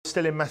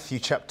still in Matthew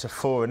chapter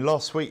 4, and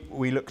last week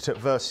we looked at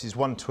verses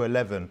 1 to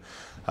 11,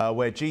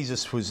 where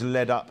Jesus was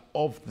led up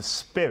of the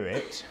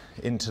Spirit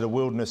into the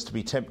wilderness to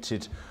be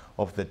tempted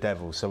of the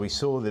devil. So we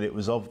saw that it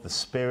was of the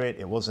Spirit.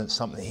 It wasn't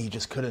something he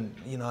just couldn't,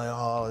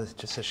 it's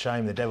just a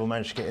shame the devil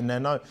managed to get in there.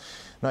 No,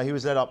 he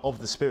was led up of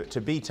the Spirit to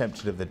be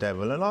tempted of the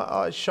devil. And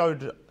I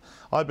showed,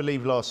 I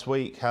believe last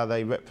week, how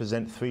they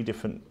represent three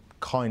different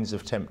kinds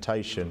of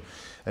temptation.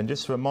 And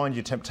just to remind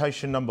you,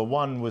 temptation number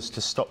one was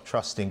to stop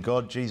trusting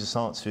God. Jesus'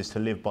 answer is to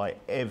live by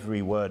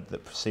every word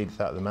that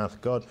proceedeth out of the mouth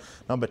of God.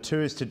 Number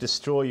two is to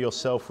destroy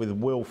yourself with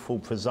willful,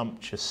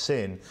 presumptuous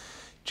sin.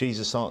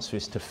 Jesus' answer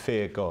is to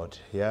fear God.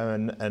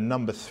 And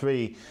number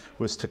three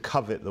was to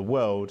covet the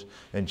world,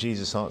 and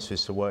Jesus' answer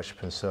is to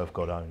worship and serve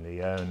God only.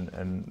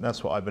 And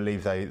that's what I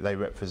believe they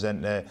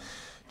represent there.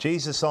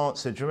 Jesus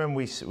answered, do you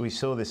remember we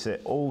saw this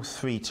at all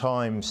three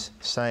times,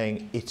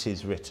 saying, "It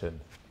is written."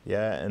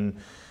 And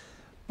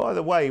by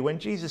the way, when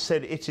Jesus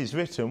said "it is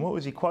written," what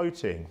was he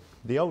quoting?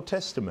 The Old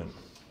Testament.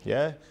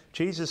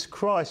 Jesus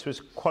Christ was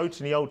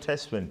quoting the Old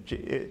Testament.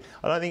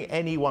 I don't think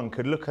anyone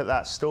could look at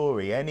that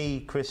story,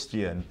 any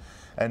Christian,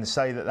 and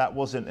say that that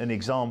wasn't an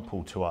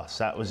example to us.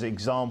 That was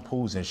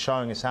examples and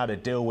showing us how to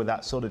deal with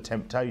that sort of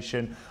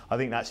temptation. I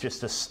think that's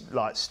just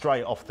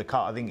straight off the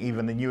cut. I think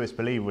even the newest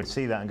believer would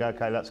see that and go,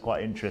 okay, that's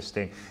quite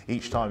interesting.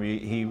 Each time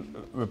he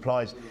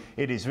replies,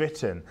 "It is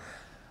written."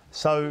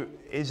 So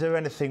is there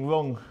anything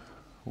wrong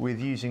with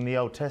using the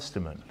Old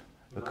Testament?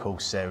 Of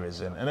course there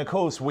isn't. And of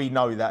course we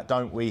know that,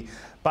 don't we?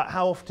 But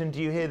how often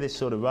do you hear this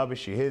sort of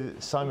rubbish? You hear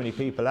so many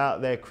people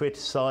out there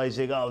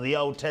criticising, oh, the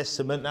Old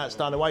Testament, that's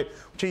done away.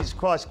 Jesus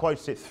Christ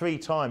quoted it three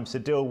times to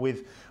deal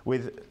with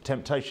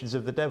temptations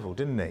of the devil,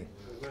 didn't he?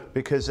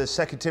 Because as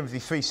 2 Timothy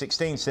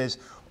 3:16 says,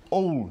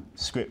 all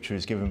Scripture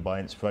is given by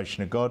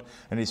inspiration of God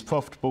and is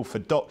profitable for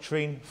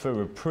doctrine, for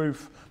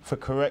reproof, for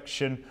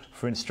correction,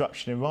 for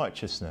instruction in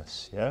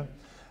righteousness.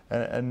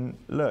 And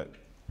look,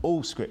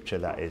 all Scripture,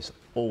 that is,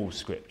 all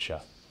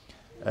Scripture.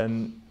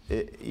 And,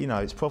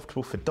 it's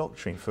profitable for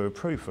doctrine, for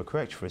reproof, for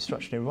correction, for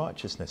instruction in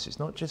righteousness. It's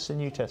not just the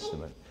New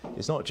Testament.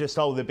 It's not just,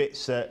 the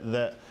bits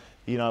that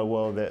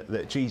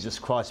Jesus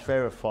Christ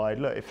verified.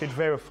 Look, if he'd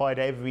verified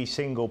every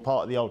single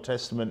part of the Old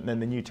Testament,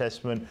 then the New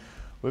Testament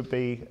would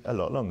be a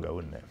lot longer,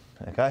 wouldn't it?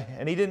 Okay?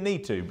 And he didn't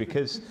need to,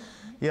 because,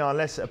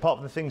 unless, apart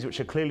from the things which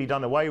are clearly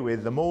done away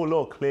with, the moral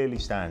law clearly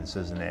stands,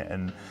 doesn't it?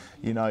 And,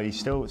 he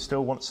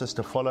still wants us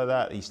to follow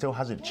that. He still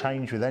hasn't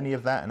changed with any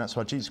of that. And that's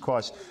why Jesus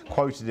Christ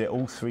quoted it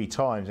all three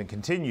times and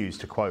continues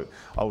to quote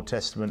Old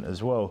Testament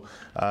as well,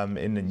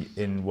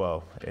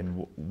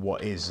 in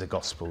what is the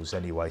Gospels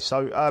anyway.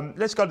 So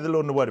let's go to the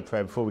Lord in a word of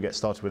prayer before we get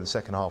started with the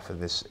second half of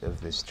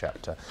this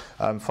chapter.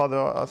 Father,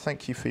 I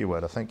thank you for your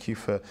word. I thank you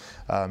for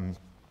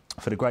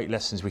the great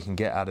lessons we can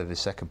get out of this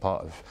second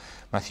part of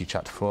Matthew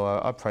chapter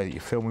 4. I pray that you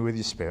fill me with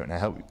your Spirit and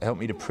help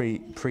me to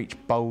preach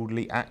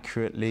boldly,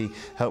 accurately,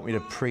 help me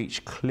to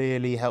preach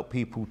clearly, help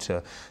people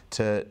to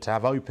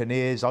have open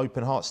ears,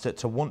 open hearts,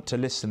 to want to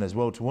listen as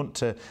well, to want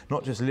to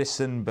not just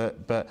listen,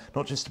 but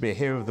not just to be a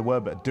hearer of the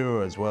word, but a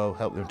doer as well.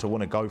 Help them to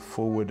want to go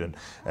forward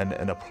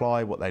and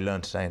apply what they learn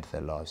today into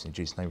their lives. In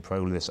Jesus' name we pray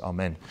all of this.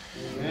 Amen.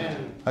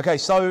 Amen. Okay,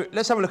 so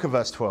let's have a look at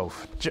verse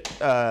 12.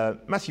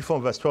 Matthew 4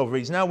 verse 12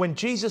 reads, "Now when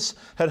Jesus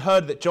had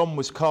heard that John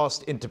was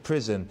cast into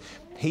prison,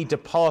 he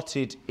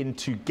departed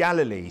into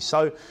Galilee."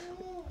 So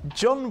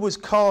John was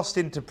cast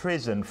into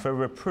prison for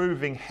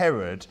reproving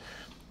Herod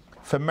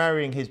for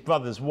marrying his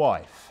brother's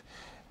wife.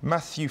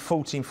 Matthew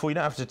 14:4, you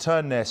don't have to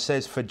turn there,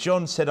 says, "For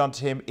John said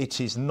unto him, it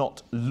is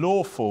not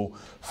lawful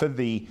for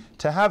thee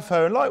to have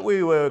her." And like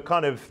we were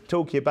kind of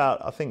talking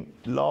about, I think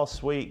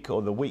last week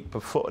or the week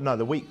before,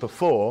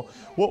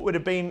 what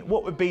would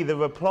be the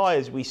reply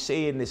as we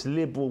see in this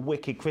liberal,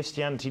 wicked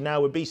Christianity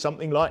now would be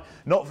something like,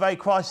 "Not very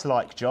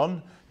Christ-like,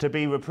 John, to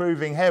be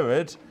reproving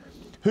Herod.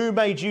 Who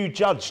made you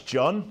judge,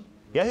 John?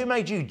 Who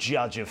made you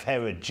judge of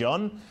Herod,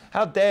 John?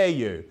 How dare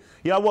you?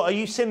 What, are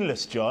you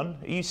sinless, John?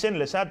 Are you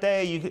sinless? How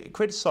dare you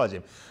criticise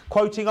him?"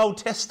 Quoting Old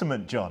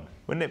Testament, John,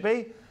 wouldn't it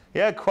be?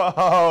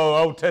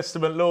 Old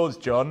Testament laws,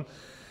 John.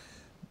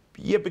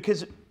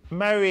 Because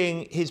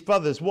marrying his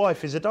brother's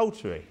wife is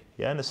adultery.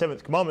 And the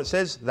 7th commandment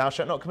says, "Thou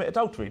shalt not commit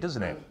adultery,"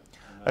 doesn't it?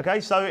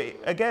 Okay, so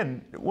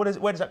again, where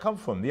does that come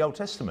from? The Old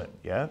Testament,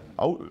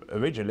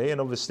 originally,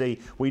 and obviously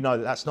we know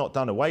that that's not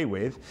done away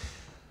with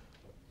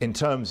in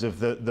terms of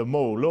the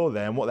moral law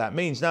there and what that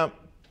means. Now,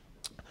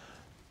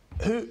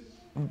 who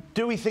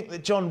do we think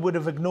that John would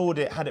have ignored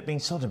it had it been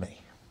sodomy?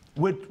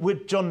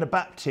 Would John the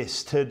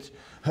Baptist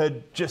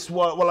had just,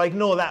 well,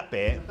 ignore that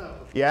bit?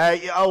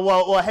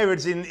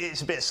 Herod's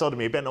it's a bit of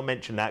sodomy, you better not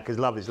mention that because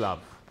love is love.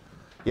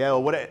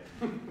 Or whatever.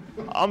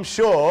 I'm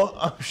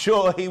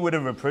sure he would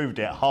have reproved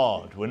it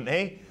hard, wouldn't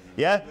he?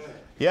 That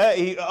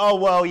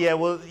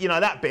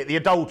bit, the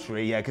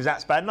adultery, because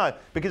that's bad. No,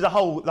 because the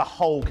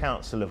whole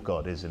counsel of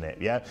God, isn't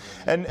it?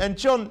 And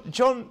John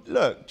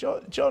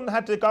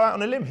had to go out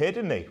on a limb here,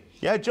 didn't he?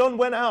 John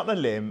went out on a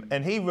limb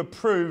and he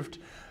reproved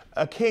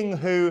a king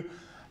who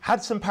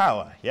had some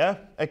power,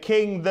 a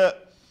king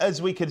that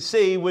as we could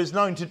see, was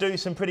known to do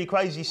some pretty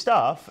crazy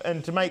stuff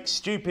and to make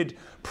stupid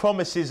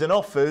promises and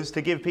offers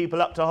to give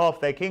people up to half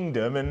their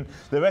kingdom, and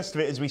the rest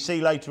of it, as we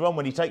see later on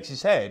when he takes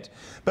his head.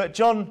 But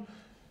John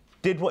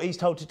did what he's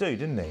told to do,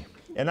 didn't he?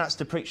 And that's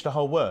to preach the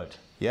whole word.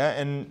 Yeah,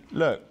 and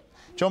look,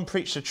 John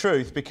preached the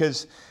truth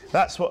because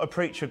that's what a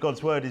preacher of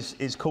God's word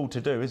is called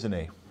to do, isn't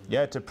he?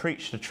 Yeah, to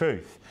preach the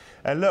truth.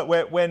 And look,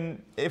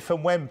 if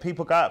and when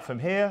people go out from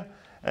here,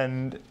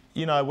 and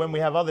you know, when we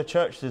have other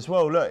churches as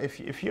well, look,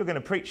 if you're going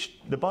to preach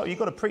the Bible, you've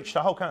got to preach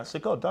the whole counsel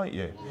of God, don't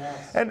you?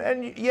 Yes.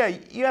 And yeah,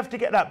 you have to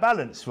get that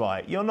balance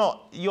right. You're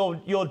not,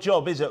 your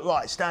job isn't,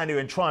 right, stand here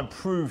and try and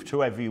prove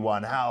to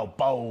everyone how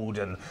bold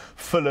and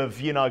full of,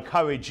 you know,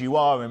 courage you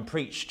are, and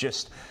preach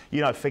just,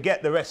 you know,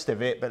 forget the rest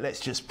of it, but let's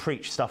just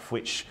preach stuff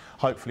which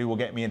hopefully will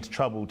get me into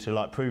trouble to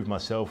like prove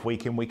myself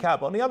week in, week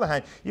out. But on the other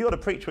hand, you've got to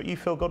preach what you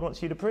feel God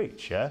wants you to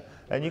preach, yeah?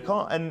 And you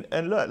can't,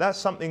 and look, that's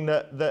something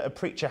that a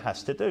preacher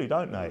has to do,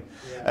 don't they?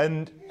 Yeah.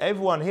 And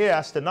everyone here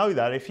has to know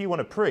that if you want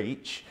to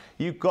preach,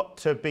 you've got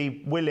to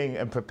be willing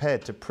and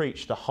prepared to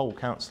preach the whole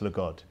counsel of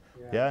God.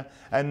 Yeah.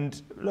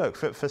 And look,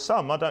 for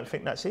some, I don't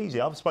think that's easy.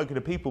 I've spoken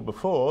to people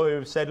before who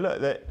have said, look,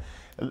 that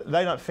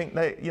they don't think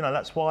you know,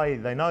 that's why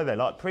they know they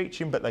like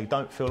preaching, but they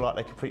don't feel like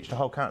they can preach the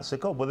whole counsel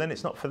of God. Well, then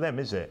it's not for them,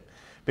 is it?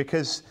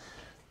 Because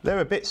there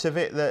are bits of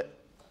it that,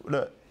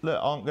 look,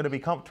 aren't going to be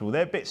comfortable.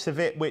 There are bits of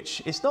it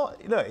which it's not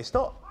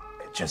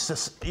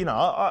just, you know,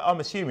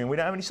 I'm assuming we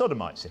don't have any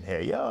sodomites in here.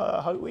 Yeah,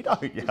 I hope we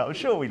don't. Yeah, I'm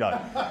sure we don't.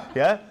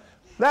 Yeah,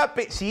 that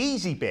bit's the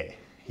easy bit.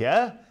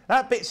 Yeah,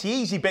 that bit's the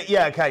easy bit.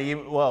 Yeah, okay,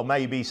 well,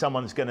 maybe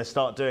someone's going to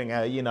start doing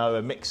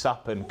a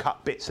mix-up and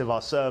cut bits of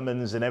our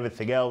sermons and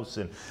everything else,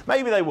 and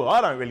maybe they will.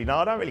 I don't really know.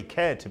 I don't really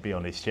care, to be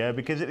honest, yeah,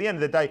 because at the end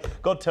of the day,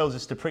 God tells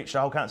us to preach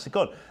the whole counsel of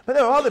God. But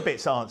there are other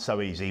bits that aren't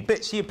so easy.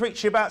 Bits you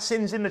preach about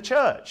sins in the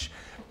church,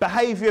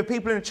 behaviour of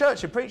people in the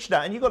church, and preach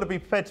that, and you've got to be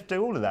prepared to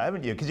do all of that,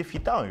 haven't you? Because if you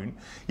don't,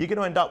 you're going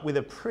to end up with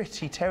a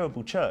pretty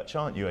terrible church,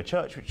 aren't you? A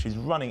church which is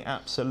running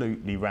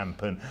absolutely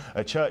rampant,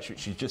 a church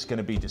which is just going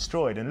to be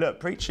destroyed. And look,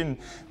 preaching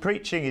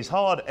is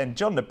hard, and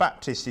John the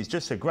Baptist is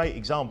just a great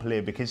example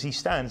here, because he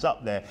stands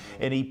up there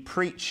and he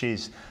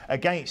preaches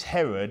against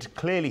Herod.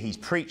 Clearly he's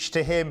preached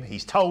to him,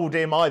 he's told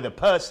him either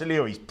personally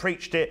or he's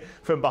preached it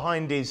from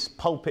behind his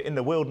pulpit in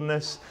the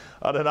wilderness.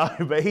 I don't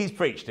know, but he's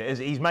preached it,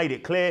 he's made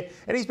it clear,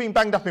 and he's been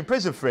banged up in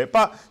prison for it.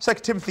 But 2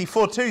 Timothy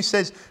 4:2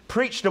 says,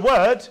 preach the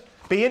word,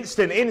 be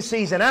instant, in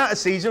season, out of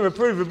season,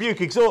 reprove,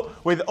 rebuke, exhort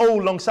with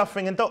all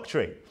long-suffering and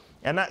doctrine.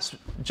 And that's,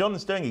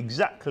 John's doing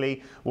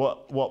exactly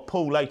what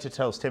Paul later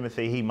tells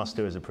Timothy he must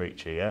do as a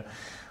preacher, yeah?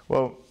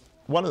 Well,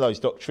 one of those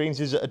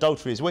doctrines is that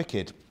adultery is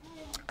wicked,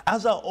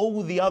 as are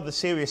all the other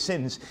serious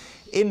sins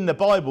in the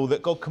Bible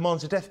that God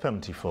commands a death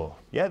penalty for.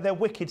 Yeah, they're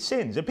wicked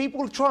sins. And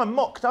people try and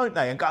mock, don't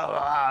they? And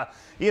go,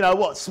 you know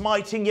what,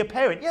 smiting your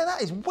parent. Yeah,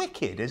 that is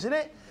wicked, isn't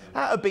it?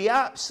 That would be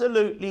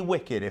absolutely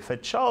wicked if a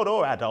child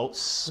or adult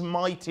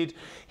smited,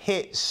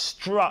 hit,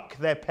 struck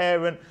their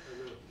parent.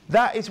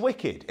 That is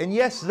wicked. And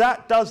yes,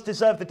 that does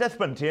deserve the death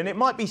penalty. And it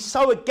might be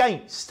so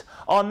against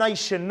our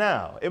nation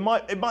now.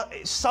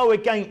 It's so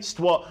against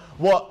what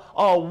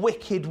our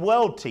wicked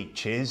world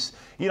teaches.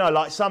 You know,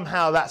 like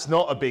somehow that's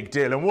not a big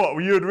deal. And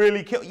what, you'd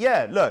really kill?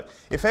 Yeah, look,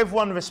 if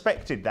everyone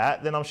respected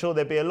that, then I'm sure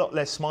there'd be a lot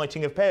less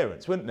smiting of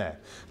parents, wouldn't there?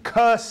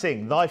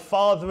 Cursing thy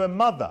father and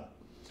mother.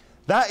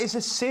 That is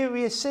a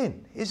serious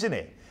sin, isn't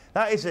it?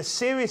 That is a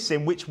serious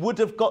sin which would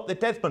have got the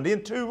death penalty,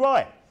 and too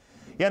right.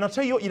 Yeah, and I'll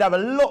tell you what, you'd have a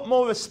lot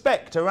more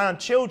respect around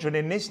children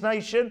in this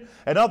nation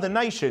and other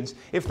nations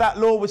if that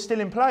law was still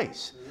in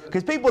place.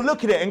 Because people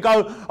look at it and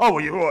go, oh,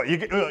 well,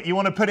 you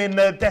want to put in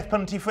the death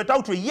penalty for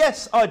adultery?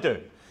 Yes, I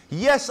do.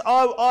 Yes,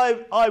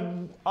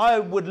 I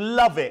would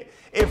love it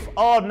if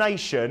our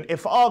nation,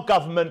 if our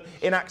government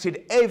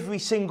enacted every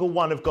single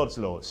one of God's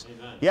laws.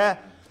 Amen. Yeah,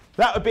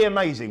 that would be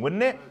amazing,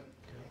 wouldn't it?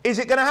 Is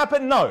it going to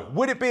happen? No.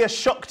 Would it be a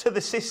shock to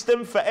the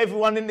system for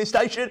everyone in this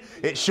nation?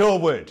 It sure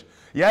would.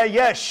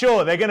 Yeah,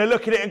 sure. They're going to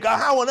look at it and go,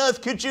 how on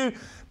earth could you?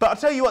 But I'll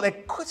tell you what, they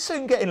could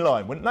soon get in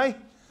line, wouldn't they?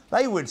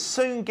 They would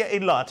soon get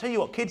in line. I'll tell you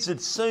what, kids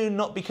would soon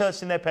not be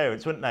cursing their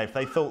parents, wouldn't they? If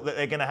they thought that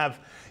they're going to have,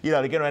 you know,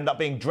 they're going to end up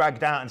being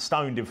dragged out and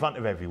stoned in front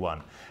of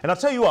everyone. And I'll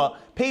tell you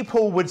what,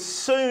 people would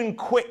soon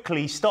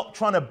quickly stop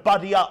trying to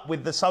buddy up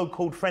with the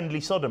so-called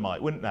friendly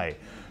sodomite, wouldn't they?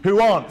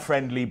 Who aren't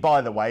friendly, by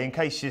the way, in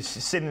case you're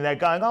sitting there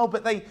going, oh,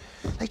 but they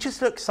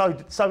just look so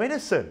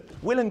innocent.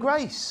 Will and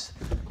Grace.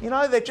 You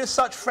know, they're just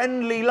such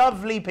friendly,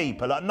 lovely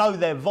people. Like, no,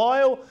 they're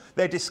vile,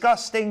 they're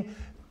disgusting,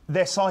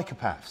 they're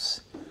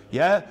psychopaths.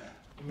 Yeah?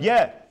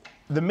 Yeah.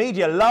 The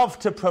media love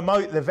to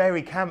promote the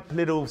very camp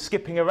little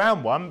skipping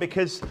around one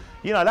because,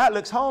 you know, that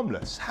looks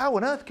harmless. How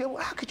on earth,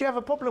 how could you have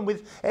a problem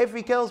with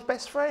every girl's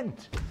best friend?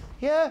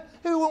 Yeah?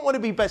 Who wouldn't want to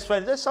be best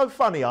friends? They're so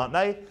funny, aren't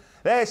they?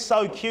 They're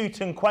so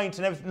cute and quaint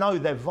and everything. No,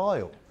 they're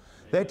vile.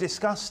 They're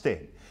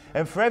disgusting.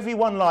 And for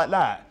everyone like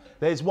that,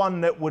 there's one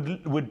that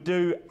would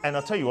do, and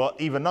I'll tell you what,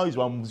 even those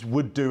ones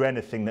would do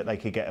anything that they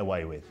could get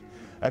away with.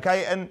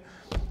 Okay? And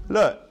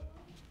look,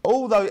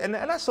 Although, and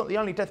that's not the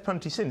only death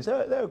penalty sins.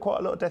 There are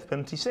quite a lot of death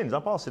penalty sins. Our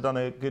pastor done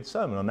a good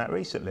sermon on that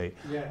recently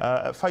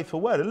at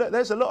Faithful Word. And look,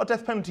 there's a lot of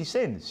death penalty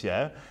sins,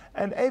 yeah?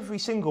 And every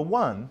single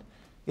one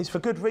is for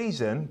good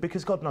reason,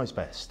 because God knows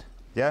best,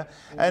 yeah?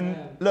 And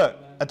look,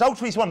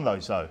 adultery is one of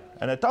those, though.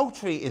 And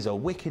adultery is a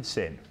wicked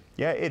sin.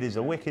 Yeah, it is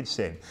a wicked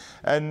sin.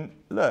 And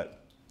look,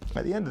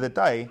 at the end of the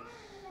day,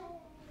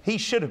 he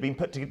should have been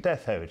put to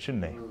death, Herod,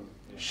 shouldn't he?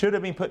 Should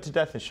have been put to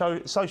death,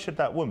 and so should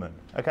that woman.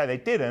 Okay, they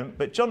didn't,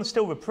 but John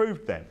still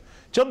reproved them.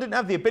 John didn't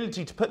have the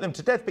ability to put them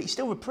to death, but he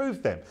still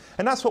reproved them.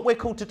 And that's what we're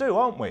called to do,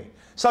 aren't we?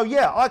 So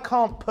yeah, I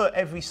can't put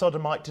every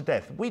sodomite to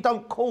death. We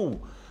don't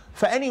call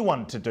for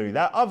anyone to do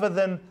that other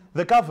than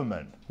the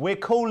government. We're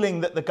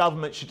calling that the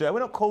government should do that.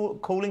 We're not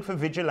calling for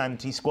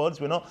vigilante squads.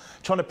 We're not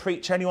trying to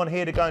preach anyone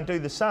here to go and do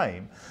the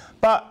same.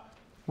 But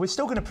we're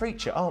still going to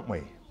preach it, aren't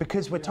we?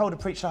 Because we're told to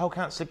preach the whole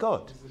counsel of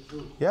God.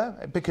 Yeah,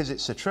 because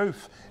it's the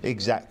truth.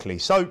 Exactly.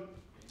 So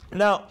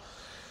now,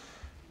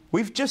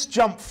 we've just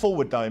jumped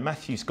forward, though, in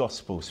Matthew's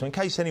Gospel. So in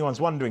case anyone's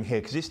wondering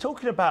here, because it's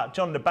talking about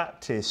John the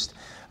Baptist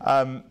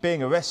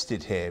being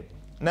arrested here.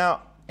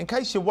 Now, in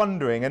case you're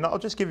wondering, and I'll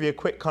just give you a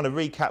quick kind of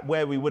recap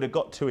where we would have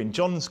got to in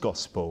John's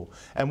Gospel.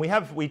 And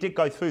we did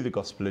go through the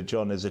Gospel of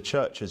John as a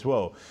church as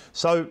well.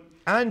 So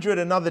Andrew and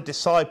another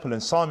disciple,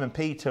 and Simon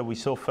Peter, we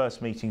saw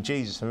first meeting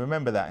Jesus, and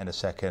remember that in a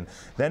second.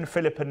 Then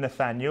Philip and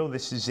Nathanael,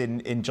 this is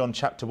in John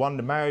chapter 1,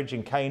 the marriage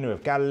in Cana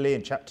of Galilee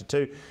in chapter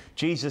 2.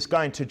 Jesus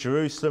going to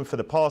Jerusalem for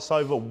the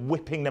Passover,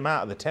 whipping them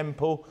out of the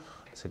temple.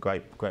 It's a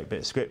great bit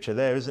of scripture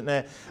there, isn't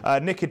there?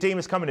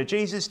 Nicodemus coming to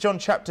Jesus, John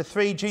chapter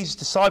 3, Jesus'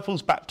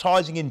 disciples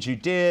baptizing in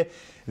Judea.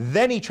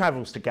 Then he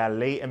travels to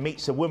Galilee and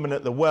meets a woman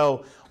at the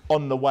well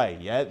on the way.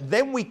 Yeah?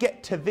 Then we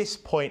get to this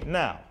point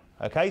now.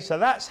 Okay, so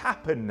that's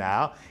happened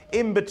now,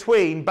 in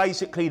between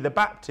basically the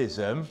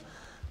baptism,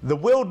 the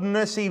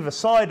wilderness either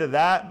side of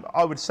that.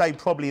 I would say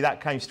probably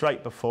that came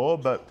straight before,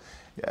 but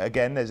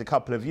again, there's a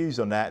couple of views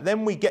on that.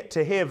 Then we get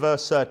to here,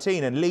 verse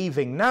 13, and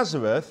leaving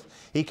Nazareth,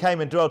 he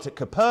came and dwelt at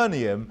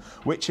Capernaum,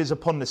 which is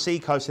upon the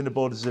seacoast in the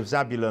borders of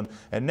Zebulun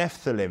and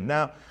Nephthalim.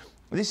 Now,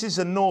 this is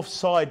the north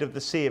side of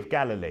the Sea of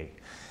Galilee.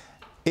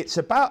 It's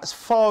about as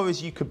far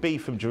as you could be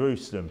from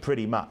Jerusalem,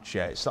 pretty much,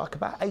 yeah. It's like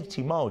about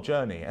 80-mile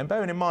journey. And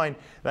bearing in mind,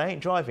 they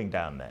ain't driving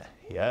down there,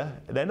 yeah.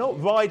 They're not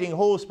riding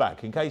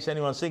horseback, in case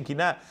anyone's thinking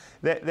that.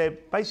 They're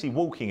basically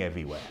walking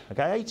everywhere,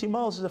 okay. 80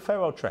 miles is a fair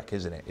old trek,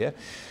 isn't it, yeah.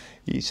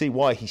 You see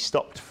why he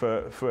stopped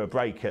for a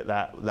break at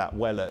that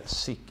well at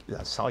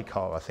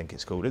Sychar, I think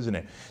it's called, isn't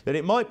it? That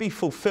it might be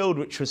fulfilled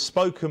which was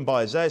spoken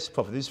by Isaiah the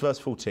prophet, this is verse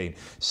 14,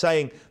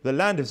 saying, the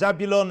land of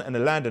Zebulun and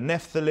the land of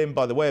Nephthalim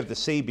by the way of the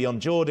sea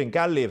beyond Jordan,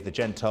 Galilee of the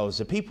Gentiles,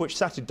 the people which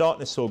sat in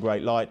darkness saw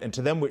great light, and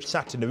to them which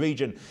sat in the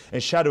region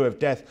and shadow of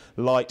death,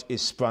 light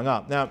is sprung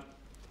up. Now,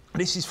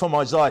 this is from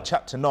Isaiah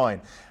chapter 9.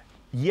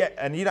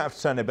 And you don't have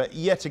to turn there, but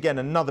yet again,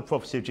 another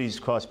prophecy of Jesus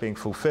Christ being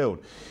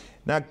fulfilled.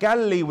 Now,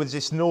 Galilee was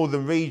this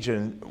northern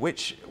region,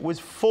 which was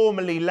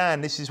formerly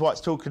land. This is what it's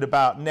talking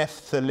about,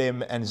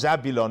 Nephthalim and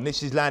Zebulun.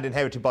 This is land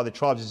inherited by the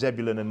tribes of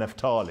Zebulun and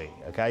Naphtali,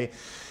 okay?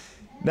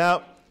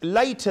 Now,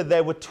 later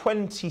there were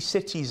 20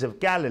 cities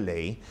of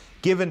Galilee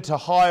given to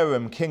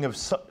Hiram, king of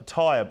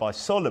Tyre, by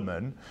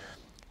Solomon.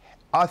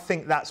 I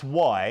think that's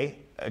why,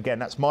 again,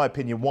 that's my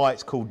opinion, why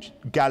it's called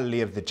Galilee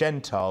of the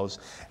Gentiles.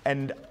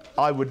 And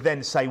I would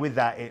then say with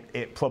that,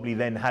 it probably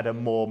then had a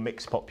more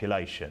mixed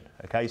population.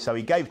 Okay, so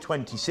he gave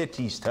 20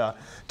 cities to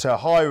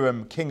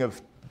Hiram, king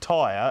of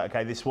Tyre.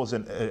 Okay, this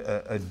wasn't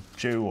a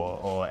Jew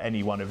or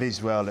anyone of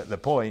Israel at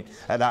that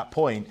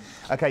point.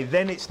 Okay,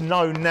 then it's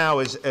known now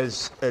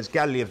as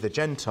Galilee of the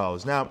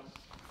Gentiles. Now,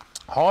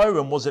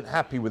 Hiram wasn't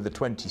happy with the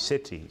 20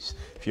 cities,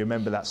 if you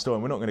remember that story.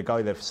 We're not going to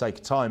go there for sake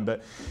of time,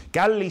 but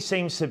Galilee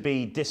seems to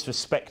be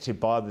disrespected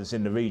by others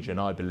in the region,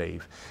 I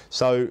believe.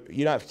 So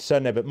you don't have to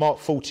turn there, but Mark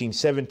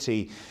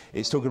 14:70,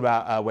 it's talking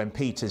about when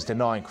Peter's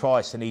denying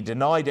Christ, and he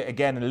denied it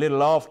again, and a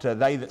little after,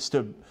 they that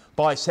stood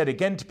by said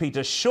again to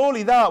Peter,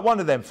 surely thou art one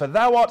of them, for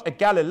thou art a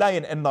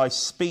Galilean, and thy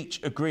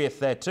speech agreeth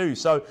thereto.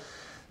 So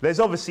there's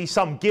obviously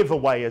some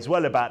giveaway as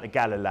well about the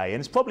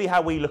Galileans. Probably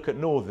how we look at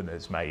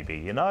northerners, maybe,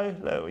 you know.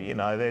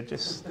 They're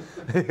just,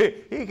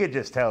 you can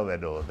just tell they're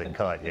northern,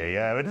 can't you?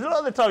 Yeah, but a lot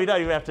of the time you don't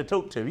even have to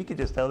talk to them, you can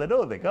just tell they're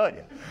northern, can't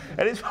you?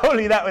 And it's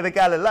probably that with the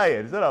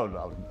Galileans.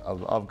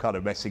 I'm kind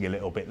of messing a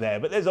little bit there,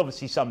 but there's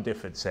obviously some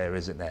difference there,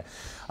 isn't there?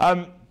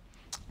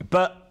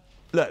 But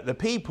look, the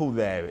people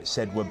there, it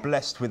said, were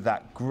blessed with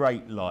that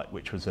great light,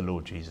 which was the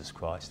Lord Jesus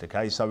Christ,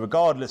 okay? So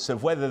regardless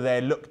of whether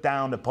they're looked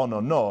down upon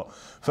or not,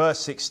 verse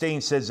 16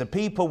 says, the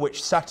people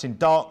which sat in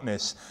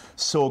darkness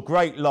saw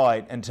great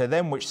light, and to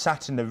them which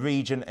sat in the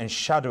region and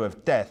shadow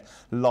of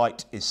death,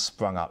 light is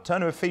sprung up. Turn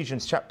to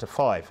Ephesians chapter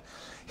 5.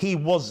 He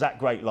was that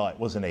great light,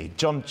 wasn't he?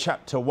 John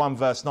chapter 1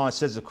 verse 9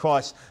 says of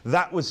Christ,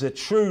 that was the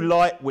true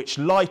light which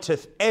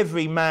lighteth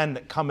every man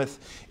that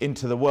cometh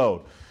into the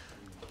world.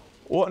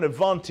 What an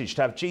advantage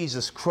to have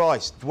Jesus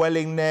Christ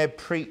dwelling there,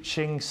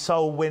 preaching,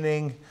 soul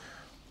winning.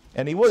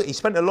 And he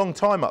spent a long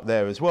time up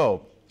there as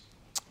well.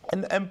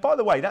 And by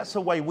the way, that's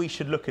the way we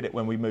should look at it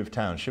when we move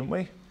town, shouldn't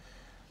we?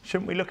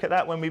 Shouldn't we look at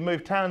that when we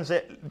move towns?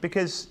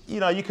 Because,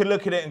 you know, you can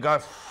look at it and go,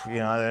 you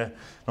know, they're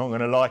not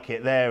going to like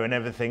it there and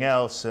everything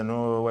else.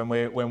 And when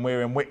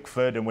we're in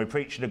Wickford and we're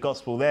preaching the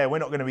gospel there, we're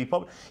not going to be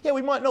popular. Yeah,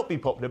 we might not be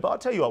popular, but I'll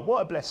tell you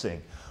what a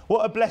blessing.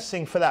 What a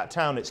blessing for that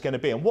town it's going to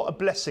be. And what a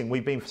blessing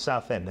we've been for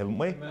Southend, haven't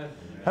we? Amen.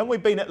 Haven't we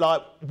been at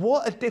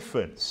what a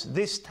difference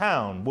this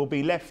town will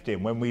be left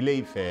in when we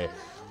leave here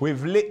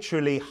with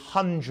literally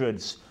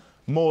hundreds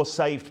more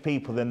saved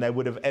people than there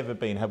would have ever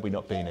been had we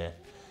not been here.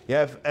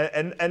 Yeah,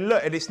 and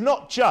look, and it's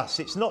not just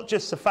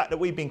the fact that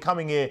we've been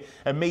coming here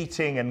and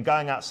meeting and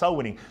going out soul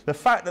winning. The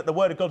fact that the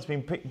word of God's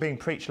been being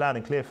preached loud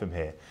and clear from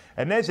here.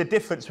 And there's a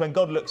difference when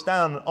God looks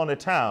down on a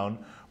town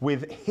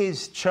with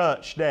his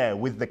church there,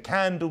 with the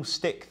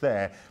candlestick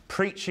there,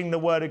 preaching the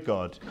word of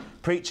God,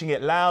 preaching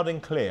it loud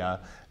and clear.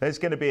 There's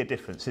going to be a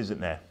difference, isn't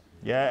there?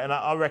 Yeah, and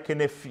I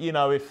reckon if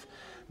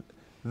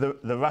the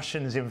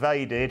Russians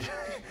invaded.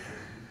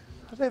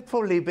 There'd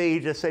probably be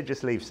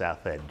just leave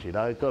Southend, you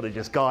know, got to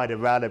just guide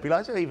around and be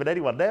like, is there even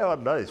anyone there? I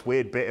don't know, this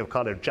weird bit of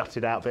kind of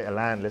jutted out bit of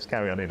land, let's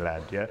carry on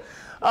inland, yeah?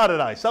 I don't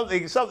know,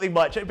 something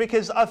might change,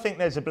 because I think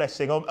there's a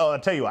blessing. I'll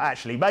tell you what,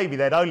 actually, maybe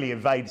they'd only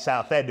invade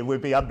Southend and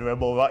we'd be under a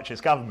more righteous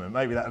government.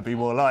 Maybe that would be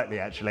more likely,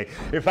 actually.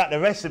 In fact, the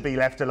rest would be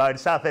left alone,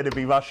 Southend would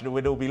be Russian and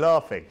we'd all be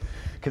laughing.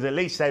 Because at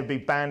least they'd be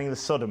banning the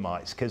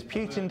sodomites, because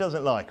Putin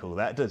doesn't like all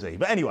that, does he?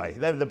 But anyway,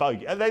 they're the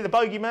bogey. Are they the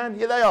bogeyman?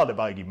 Yeah, they are the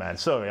bogeyman.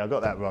 Sorry, I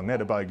got that wrong. They're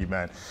the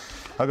bogeyman.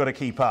 I've got to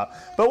keep up.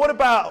 But what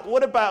about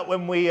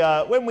when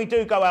we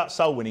do go out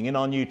soul winning in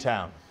our new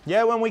town?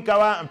 Yeah, when we go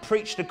out and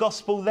preach the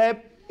gospel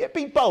there, yeah,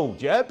 be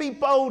bold, yeah? Be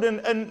bold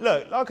and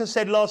look, like I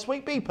said last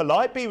week, be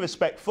polite, be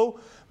respectful,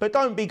 but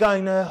don't be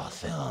going there,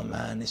 oh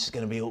man, this is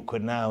going to be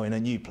awkward now in a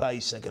new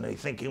place. They're going to be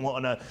thinking, what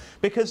on earth?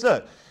 Because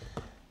look,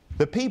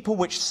 the people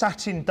which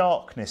sat in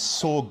darkness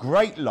saw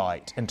great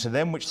light, and to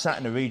them which sat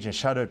in the region of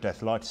shadow of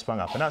death, light has sprung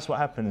up. And that's what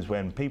happens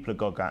when people of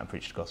God go out and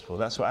preach the gospel.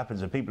 That's what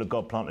happens when people of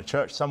God plant a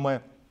church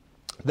somewhere.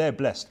 They're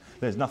blessed.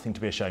 There's nothing to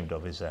be ashamed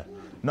of, is there?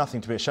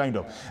 Nothing to be ashamed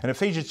of. And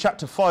Ephesians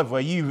chapter 5,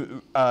 where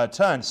you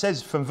turn,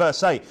 says from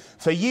verse 8,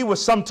 for you were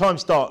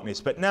sometimes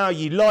darkness, but now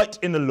ye light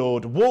in the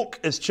Lord. Walk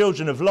as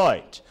children of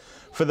light.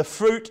 For the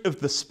fruit of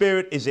the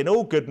Spirit is in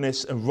all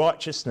goodness and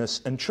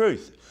righteousness and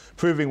truth,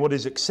 proving what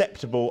is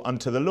acceptable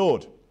unto the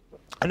Lord.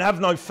 And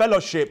have no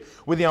fellowship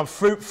with the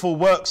unfruitful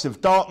works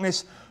of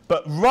darkness,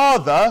 but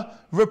rather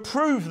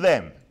reprove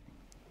them.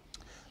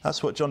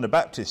 That's what John the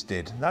Baptist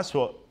did. That's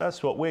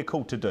what we're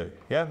called to do.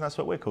 Yeah, that's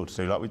what we're called to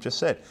do, like we just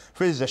said.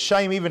 For it is a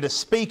shame even to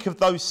speak of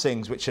those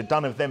things which are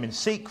done of them in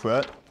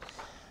secret.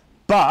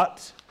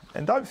 But,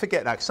 and don't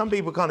forget that, 'cause some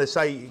people kind of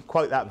say,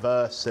 quote that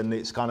verse, and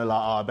it's kind of like,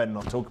 oh, I better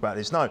not talk about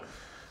this. No,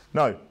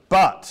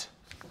 but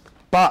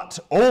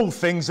all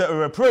things that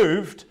are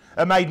approved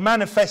are made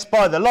manifest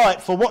by the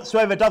light, for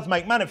whatsoever doth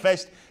make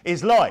manifest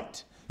is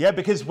light. Yeah,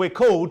 because we're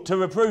called to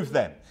reprove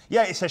them.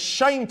 Yeah, it's a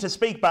shame to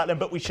speak about them,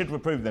 but we should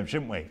reprove them,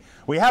 shouldn't we?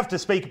 We have to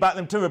speak about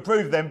them to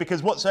reprove them,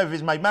 because whatsoever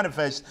is made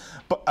manifest,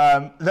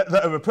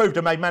 that are reproved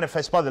are made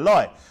manifest by the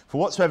light. For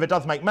whatsoever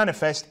doth make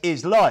manifest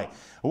is light.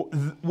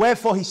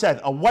 Wherefore he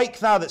said, awake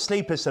thou that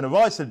sleepest, and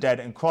arise from the dead,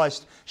 and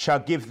Christ shall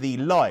give thee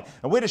light.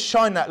 And we're to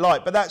shine that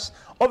light, but that's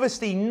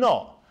obviously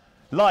not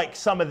like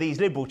some of these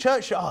liberal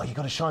churches, you've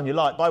got to shine your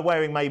light by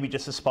wearing maybe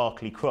just a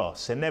sparkly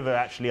cross and never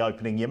actually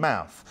opening your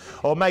mouth.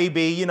 Or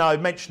maybe,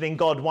 mentioning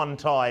God one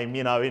time,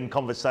 in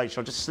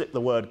conversation, I'll just slip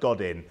the word God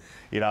in,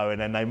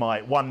 and then they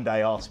might one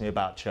day ask me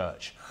about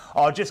church.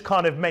 I'll just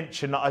kind of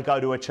mention that I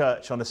go to a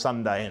church on a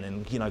Sunday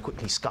and then,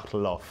 quickly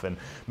scuttle off. And,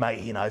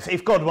 mate,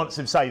 if God wants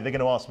them saved, they're going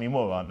to ask me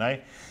more, aren't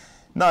they?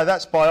 No,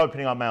 that's by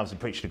opening our mouths and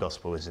preaching the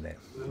gospel, isn't it?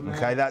 Amen.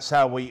 Okay, that's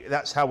how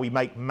we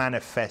make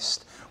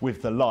manifest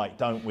with the light,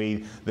 don't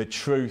we? The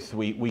truth.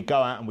 We go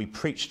out and we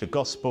preach the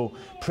gospel,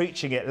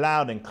 preaching it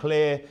loud and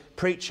clear,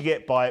 preaching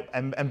it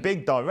and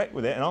being direct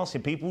with it and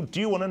asking people, do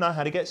you want to know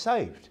how to get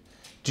saved?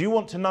 Do you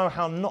want to know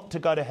how not to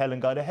go to hell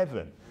and go to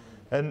heaven?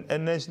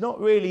 And there's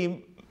not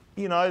really,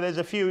 there's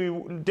a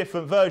few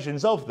different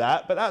versions of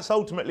that, but that's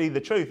ultimately the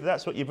truth.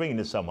 That's what you're bringing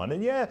to someone.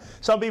 And yeah,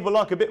 some people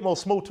like a bit more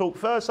small talk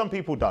first, some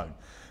people don't.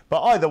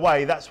 But either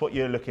way, that's what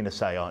you're looking to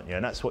say, aren't you?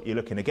 And that's what you're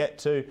looking to get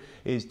to,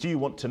 is do you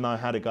want to know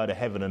how to go to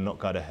heaven and not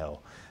go to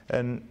hell?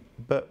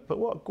 But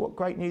what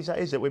great news that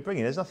is that we're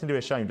bringing. There's nothing to be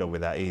ashamed of with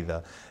that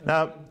either.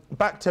 Now,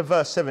 back to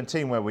verse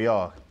 17 where we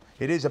are.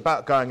 It is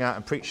about going out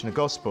and preaching the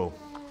gospel.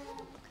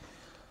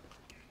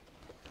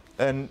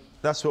 And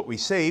that's what we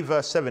see,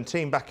 verse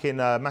 17, back in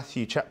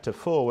Matthew chapter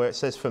 4, where it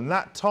says, from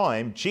that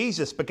time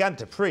Jesus began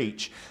to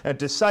preach and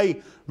to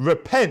say,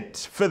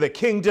 repent, for the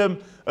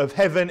kingdom of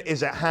heaven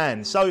is at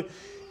hand. So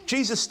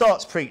Jesus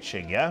starts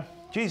preaching, yeah?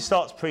 Jesus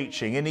starts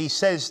preaching and he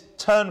says,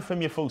 turn from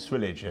your false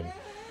religion,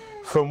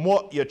 from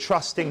what you're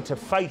trusting to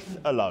faith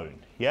alone,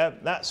 yeah?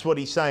 That's what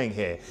he's saying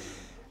here.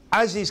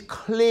 As is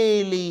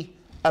clearly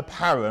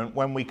apparent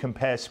when we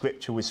compare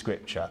scripture with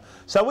scripture.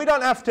 So we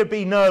don't have to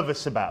be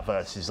nervous about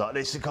verses like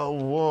this and go,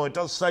 oh, it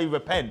does say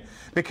repent,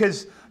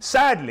 because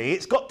sadly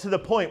it's got to the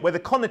point where the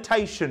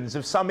connotations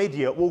of some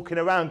idiot walking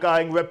around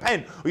going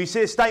repent, or you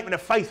see a statement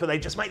of faith where they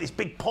just make this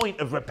big point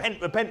of repent,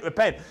 repent,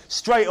 repent,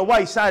 straight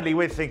away sadly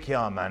we're thinking,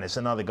 oh man, it's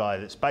another guy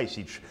that's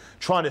basically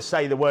trying to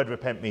say the word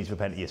repent means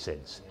repent of your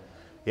sins.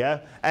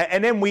 Yeah,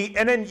 and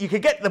then you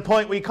could get to the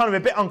point where you're kind of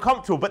a bit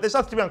uncomfortable, but there's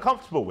nothing to be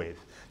uncomfortable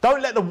with.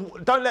 Don't let the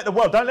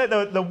world, don't let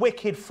the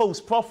wicked false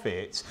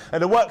prophets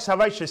and the work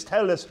salvationists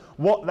tell us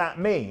what that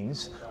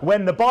means,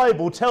 when the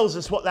Bible tells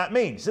us what that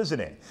means, doesn't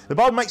it? The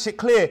Bible makes it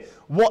clear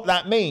what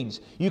that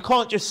means. You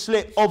can't just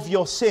slip of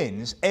your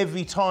sins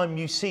every time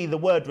you see the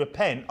word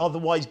repent,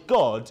 otherwise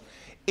God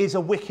is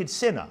a wicked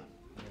sinner,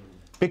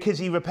 because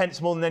he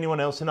repents more than anyone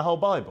else in the whole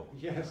Bible.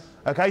 Yes.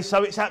 Okay,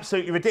 so it's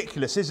absolutely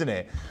ridiculous, isn't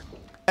it?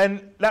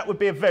 And that would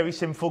be a very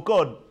sinful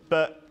God,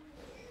 but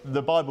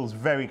the Bible's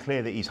very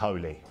clear that he's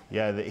holy.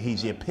 Yeah, that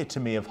he's the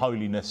epitome of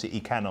holiness, that he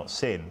cannot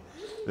sin,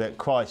 that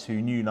Christ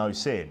who knew no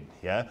sin.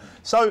 Yeah.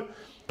 So,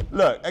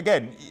 look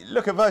again.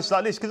 Look at verses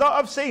like this, because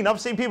I've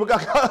seen people go,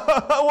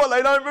 "What,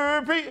 they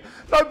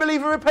don't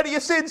believe in repent of your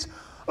sins."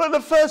 Well,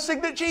 the first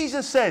thing that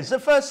Jesus says, the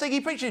first thing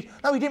he preaches.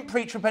 No, he didn't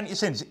preach repent of your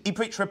sins. He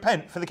preached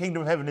repent, for the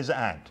kingdom of heaven is at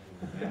hand.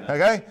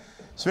 Okay,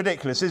 it's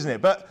ridiculous, isn't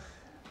it? But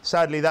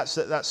sadly, that's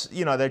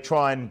they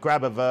try and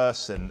grab a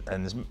verse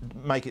and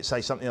make it say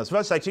something else.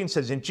 Verse 18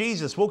 says, "And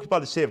Jesus, walking by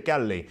the Sea of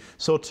Galilee,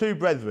 saw two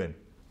brethren,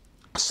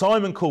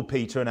 Simon called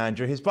Peter and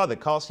Andrew his brother,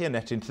 casting a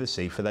net into the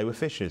sea, for they were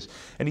fishers.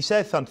 And he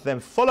saith unto them,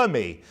 Follow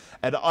me,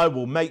 and I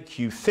will make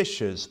you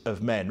fishers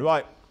of men."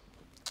 Right.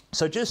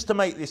 So just to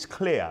make this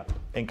clear,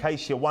 in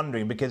case you're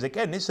wondering, because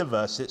again, this is a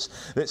verse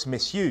that's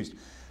misused.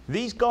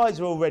 These guys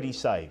are already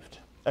saved.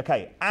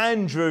 Okay,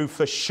 Andrew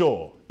for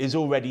sure is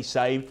already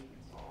saved.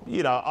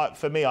 You know,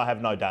 for me, I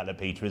have no doubt that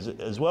Peter is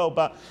as well.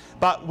 But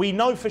we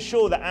know for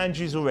sure that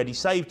Andrew's already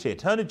saved here.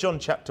 Turn to John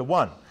chapter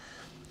 1.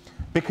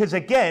 Because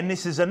again,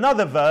 this is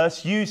another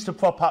verse used to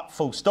prop up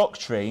false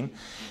doctrine.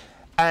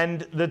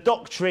 And the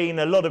doctrine,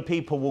 a lot of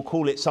people will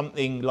call it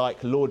something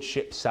like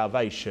lordship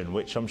salvation,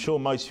 which I'm sure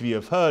most of you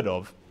have heard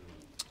of.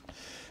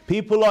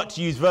 People like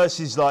to use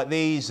verses like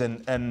these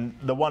and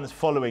the ones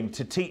following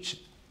to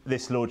teach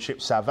this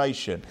lordship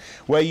salvation,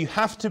 where you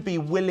have to be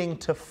willing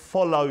to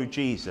follow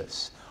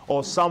Jesus,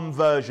 or some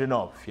version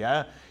of,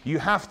 yeah? You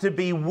have to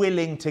be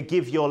willing to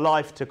give your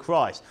life to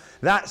Christ.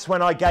 That's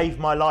when I gave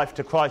my life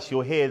to Christ,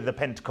 you'll hear the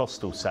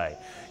Pentecostals say.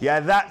 Yeah,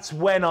 that's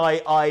when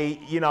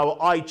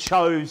I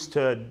chose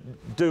to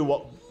do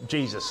what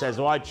Jesus says,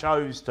 or I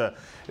chose to,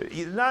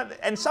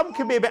 and some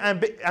can be a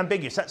bit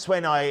ambiguous. That's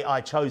when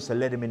I chose to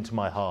let him into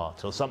my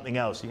heart, or something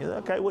else. You go,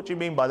 okay, what do you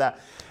mean by that?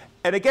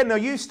 And again, they'll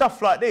use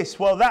stuff like this.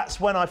 Well, that's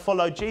when I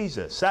followed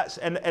Jesus.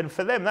 And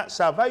for them, that's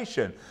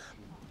salvation.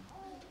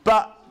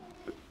 But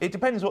it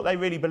depends what they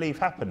really believe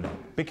happened.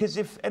 Because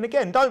and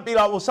again, don't be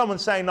like, well,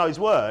 someone's saying those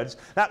words,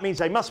 that means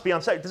they must be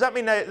unsaved. Does that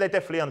mean they're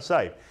definitely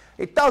unsaved?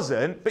 It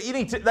doesn't, but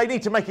they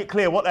need to make it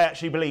clear what they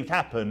actually believed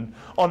happened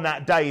on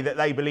that day that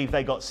they believed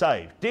they got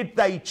saved. Did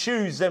they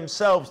choose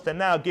themselves to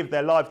now give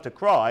their life to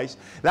Christ?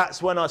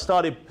 That's when I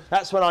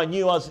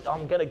knew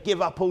I'm going to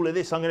give up all of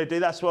this, I'm going to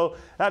do that. Well,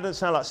 that doesn't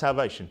sound like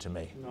salvation to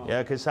me. No.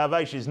 Yeah, because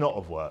salvation is not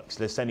of works,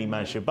 lest any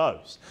man should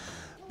boast.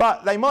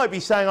 But they might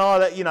be saying,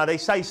 they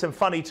say some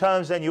funny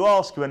terms, then you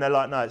ask them and they're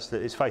like, no,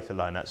 it's faith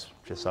alone. That's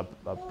just, I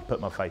put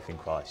my faith in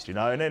Christ, you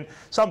know. And then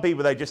some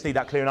people, they just need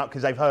that clearing up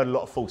because they've heard a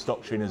lot of false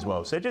doctrine as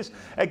well. So just,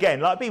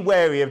 again, be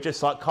wary of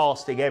just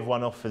casting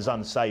everyone off as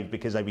unsaved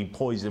because they've been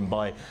poisoned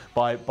by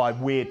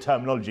weird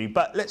terminology.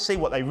 But let's see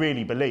what they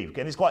really believe.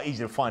 And it's quite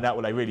easy to find out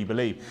what they really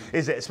believe,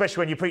 is it?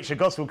 Especially when you preach the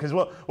gospel, because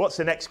what's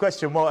the next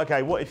question? Well,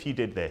 okay, what if you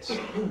did this?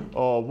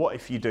 Or what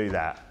if you do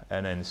that?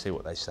 And then see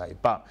what they say.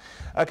 But,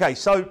 okay,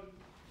 so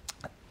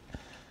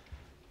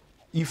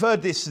you've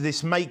heard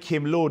this make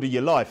him Lord of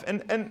your life.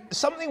 And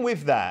something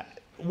with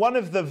that, one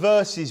of the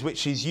verses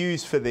which is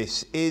used for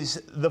this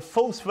is the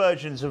false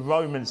versions of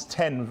Romans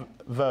 10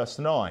 verse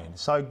 9.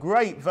 So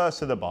great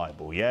verse of the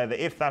Bible, yeah,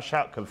 that if thou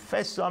shalt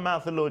confess thy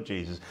mouth the Lord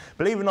Jesus,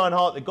 believe in thine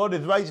heart that God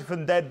hath raised him from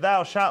the dead,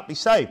 thou shalt be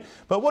saved.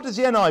 But what does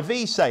the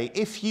NIV say?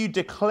 If you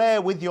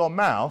declare with your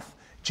mouth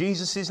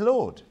Jesus is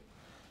Lord,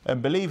 and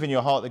believe in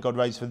your heart that God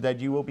raised from the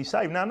dead, you will be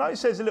saved. Now,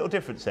 notice there's a little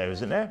difference there,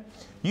 isn't there?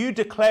 You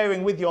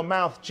declaring with your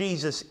mouth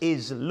Jesus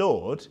is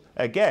Lord,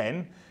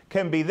 again,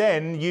 can be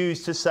then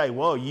used to say,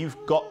 well, you've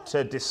got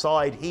to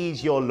decide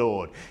he's your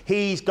Lord.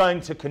 He's going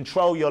to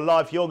control your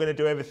life. You're going to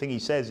do everything he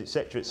says,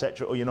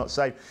 etc., or you're not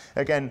saved.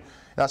 Again,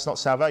 that's not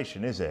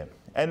salvation, is it?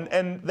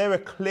 And there are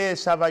clear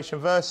salvation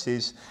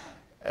verses.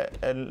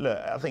 And look,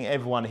 I think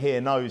everyone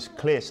here knows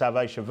clear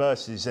salvation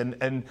verses.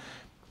 And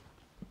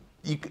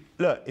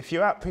look, if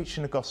you're out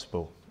preaching the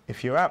gospel,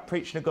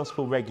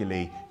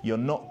 regularly, you're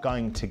not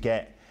going to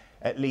get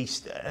at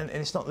least, and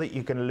it's not that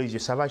you're going to lose your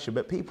salvation,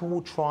 but people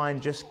will try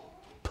and just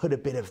put a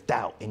bit of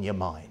doubt in your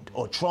mind,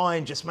 or try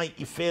and just make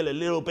you feel a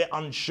little bit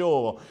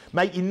unsure,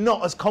 make you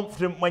not as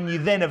confident when you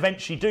then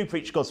eventually do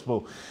preach the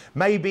gospel,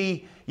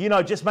 maybe, you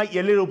know, just make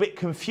you a little bit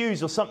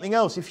confused or something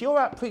else. If you're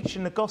out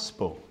preaching the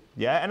gospel,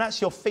 yeah, and that's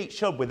your feet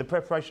shod with the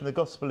preparation of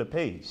the gospel of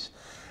peace,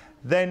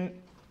 then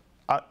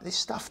this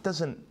stuff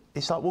doesn't,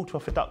 it's like water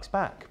off a duck's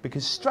back,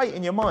 because straight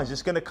in your minds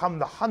it's going to come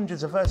the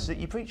hundreds of verses that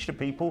you preach to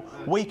people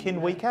week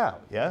in, week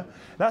out, yeah?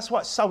 That's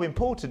why it's so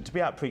important to be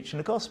out preaching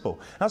the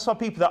gospel. That's why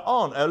people that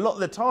aren't, a lot of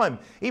the time,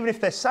 even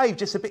if they're saved,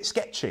 just a bit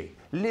sketchy,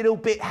 a little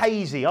bit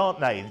hazy, aren't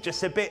they?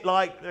 Just a bit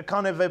like,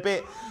 kind of a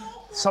bit,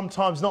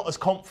 sometimes not as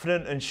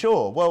confident and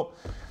sure. Well,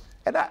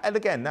 and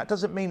again, that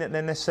doesn't mean that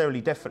they're necessarily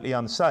definitely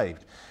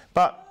unsaved.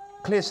 But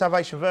clear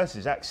salvation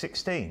verses, Acts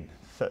 16,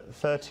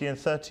 30 and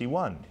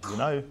 31, you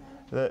know,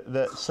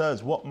 that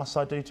says, what must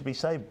I do to be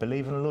saved?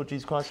 Believe in the Lord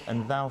Jesus Christ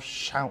and thou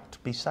shalt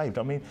be saved.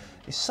 I mean,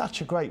 it's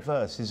such a great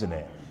verse, isn't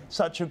it?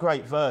 Such a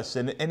great verse.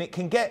 And it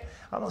can get,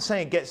 I'm not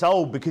saying it gets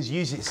old because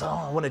usually it's, oh,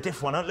 I want a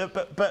different one.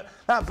 But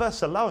that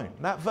verse alone,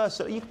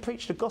 you can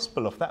preach the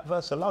gospel off that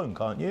verse alone,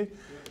 can't you?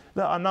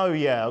 Look, I know,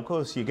 yeah, of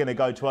course you're going to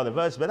go to other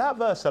verses, but that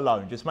verse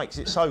alone just makes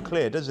it so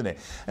clear, doesn't it?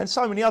 And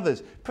so many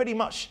others, pretty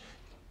much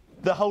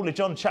the whole of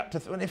John chapter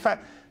 3, in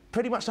fact,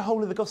 pretty much the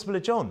whole of the Gospel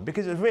of John,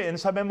 because it was written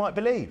so men might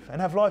believe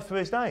and have life through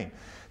his name.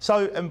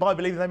 So, and by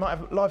believing they might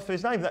have life through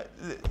his name. That,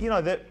 you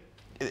know, that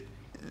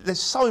there's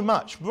so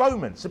much.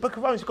 Romans, the book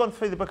of Romans, we've gone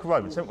through the book of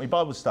Romans, haven't we,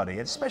 Bible study,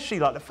 and especially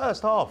like the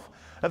first half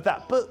of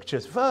that book,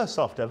 just verse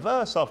after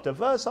verse after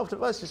verse after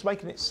verse, just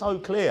making it so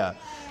clear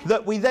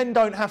that we then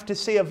don't have to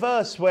see a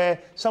verse where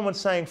someone's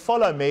saying,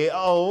 follow me,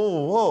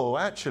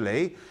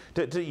 actually,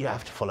 do you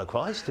have to follow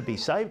Christ to be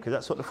saved? Because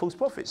that's what the false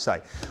prophets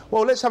say.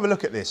 Well, let's have a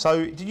look at this.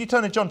 So, did you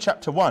turn to John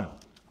chapter 1?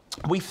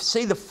 We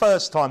see the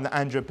first time that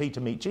Andrew and Peter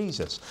meet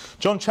Jesus.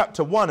 John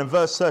chapter 1 and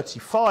verse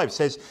 35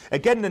 says,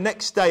 again the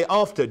next day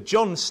after,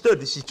 John stood,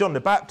 this is John the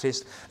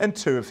Baptist, and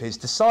two of his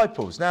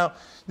disciples. Now,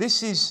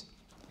 this is,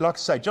 like I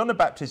say, John the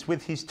Baptist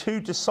with his two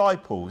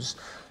disciples,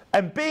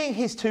 and being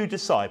his two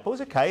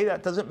disciples, okay,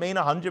 that doesn't mean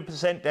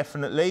 100%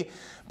 definitely,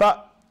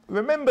 but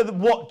remember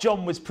what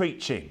John was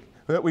preaching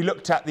that we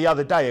looked at the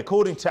other day.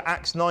 According to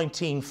Acts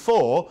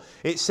 19:4,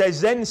 it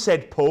says, then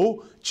said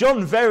Paul,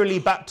 John verily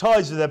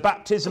baptized with the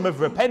baptism of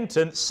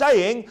repentance,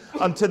 saying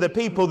unto the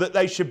people that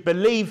they should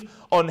believe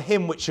on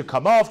him which should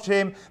come after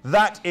him,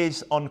 that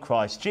is on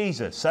Christ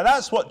Jesus. So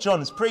that's what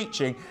John's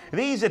preaching.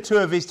 These are two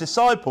of his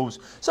disciples.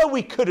 So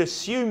we could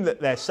assume that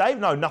they're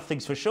saved. No,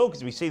 nothing's for sure,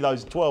 because we see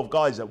those 12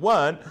 guys that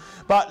weren't.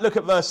 But look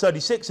at verse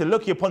 36, and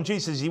looking upon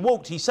Jesus as he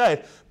walked, he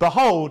said,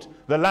 behold,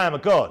 the Lamb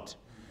of God.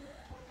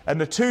 And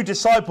the two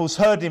disciples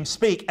heard him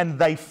speak, and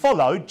they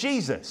followed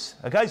Jesus.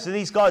 Okay, so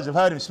these guys have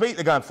heard him speak,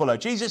 they go and follow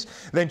Jesus.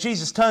 Then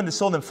Jesus turned and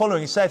saw them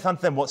following, and saith unto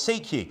them, what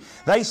seek ye?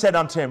 They said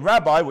unto him,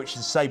 Rabbi, which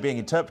is to say, being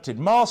interpreted,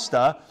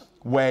 Master,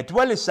 where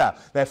dwellest thou?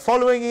 They're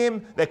following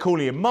him, they're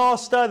calling him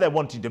Master, they're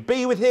wanting to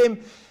be with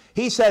him.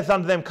 He saith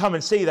unto them, come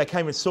and see. They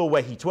came and saw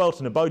where he dwelt,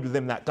 and abode with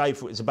him that day,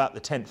 for it was about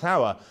the 10th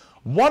hour.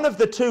 One of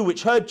the two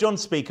which heard John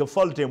speak and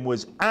followed him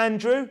was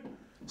Andrew,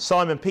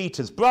 Simon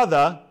Peter's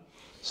brother.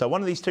 So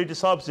one of these two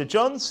disciples of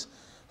John's,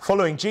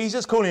 following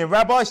Jesus, calling him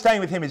Rabbi,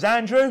 staying with him is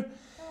Andrew.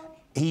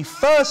 He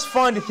first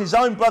findeth his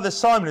own brother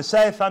Simon, and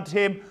saith unto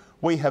him,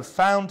 we have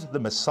found the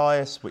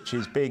Messiah, which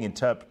is being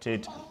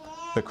interpreted,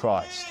 the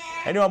Christ.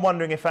 Anyone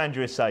wondering if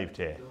Andrew is saved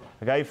here?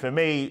 Okay, for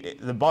me,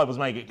 the Bible's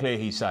making it clear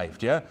he's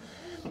saved, yeah?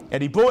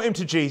 And he brought him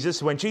to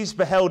Jesus. When Jesus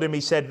beheld him,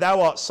 he said, thou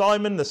art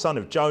Simon, the son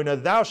of Jonah.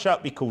 Thou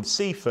shalt be called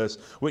Cephas,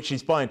 which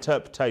is by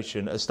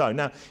interpretation a stone.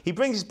 Now, he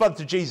brings his brother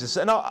to Jesus,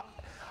 and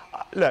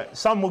look,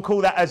 some will call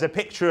that as a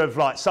picture of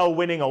like soul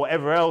winning or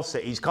whatever else,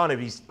 that he's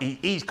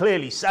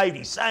clearly saved.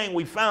 He's saying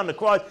we found the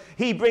Christ.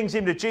 He brings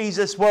him to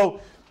Jesus.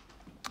 Well,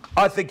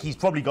 I think he's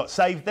probably got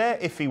saved there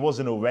if he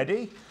wasn't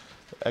already.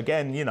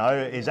 Again, you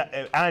know,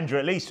 Andrew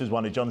at least was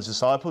one of John's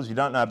disciples. We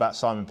don't know about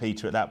Simon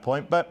Peter at that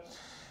point. But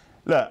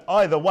look,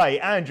 either way,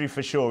 Andrew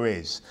for sure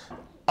is.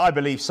 I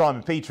believe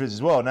Simon Peter is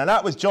as well. Now,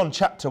 that was John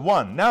chapter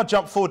 1. Now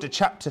jump forward to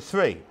chapter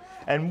 3.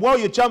 And while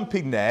you're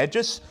jumping there,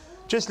 just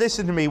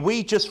listen to me.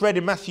 We just read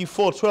in Matthew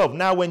 4:12.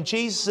 Now, when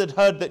Jesus had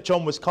heard that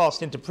John was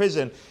cast into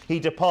prison, he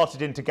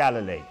departed into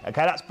Galilee.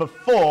 Okay, that's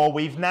before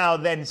we've now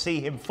then see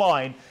him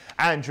find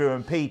Andrew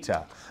and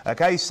Peter.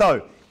 Okay,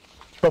 so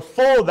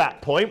before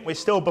that point, we're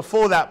still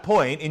before that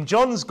point, in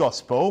John's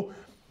Gospel,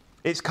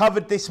 it's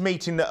covered this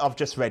meeting that I've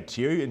just read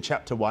to you in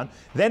chapter 1.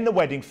 Then the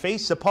wedding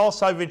feast, the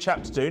Passover in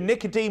chapter 2,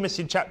 Nicodemus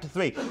in chapter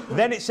 3.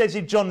 Then it says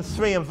in John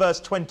 3 and verse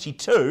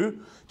 22,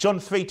 John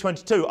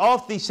 3:22,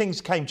 after these things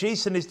came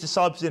Jesus and his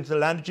disciples into the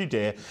land of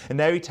Judea, and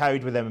there he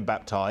tarried with them and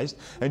baptized.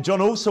 And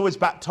John also was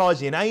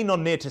baptizing in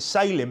Aenon near to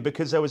Salem,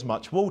 because there was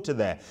much water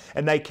there.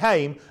 And they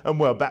came and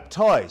were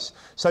baptized.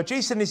 So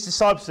Jesus and his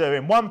disciples are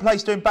in one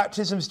place doing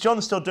baptisms.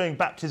 John's still doing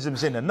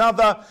baptisms in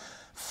another.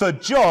 For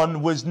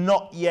John was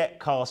not yet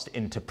cast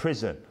into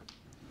prison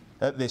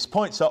at this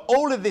point. So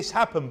all of this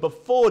happened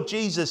before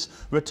Jesus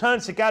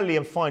returns to Galilee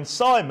and finds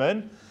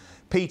Simon,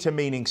 Peter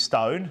meaning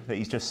stone, that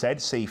he's just said,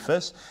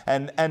 Cephas,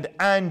 and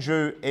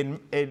Andrew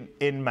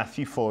in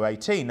Matthew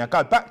 4:18. Now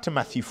go back to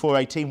Matthew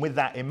 4:18 with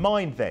that in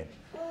mind then.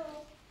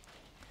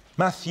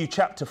 Matthew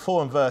chapter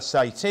 4 and verse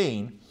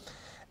 18.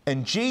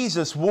 And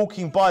Jesus,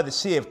 walking by the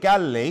Sea of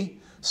Galilee,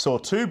 saw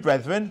two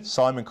brethren,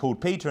 Simon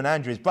called Peter and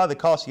Andrew his brother,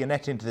 casting a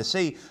net into the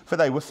sea, for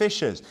they were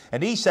fishers.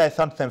 And he saith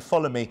unto them,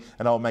 follow me,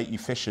 and I'll make you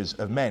fishers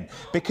of men.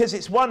 Because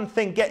it's one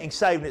thing getting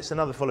saved, and it's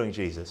another following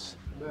Jesus.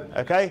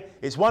 Okay?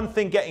 It's one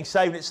thing getting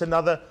saved, and it's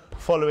another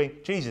following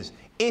Jesus.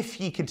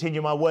 If ye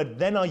continue my word,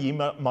 then are ye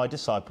my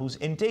disciples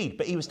indeed.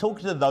 But he was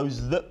talking to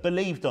those that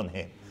believed on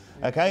him.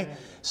 Okay?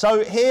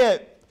 So here,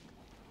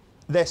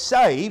 they're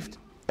saved.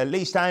 At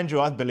least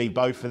Andrew, I believe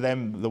both of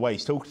them, the way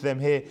he's talking to them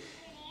here.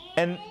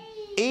 And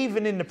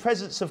even in the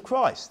presence of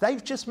Christ,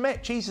 they've just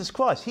met Jesus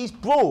Christ. He's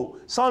brought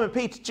Simon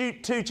Peter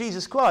to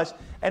Jesus Christ,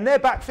 and they're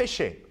back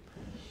fishing.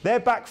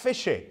 They're back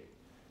fishing.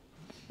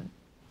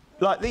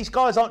 Like, these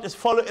guys aren't just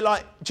following,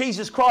 like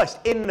Jesus Christ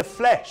in the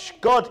flesh,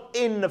 God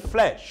in the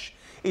flesh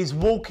is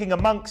walking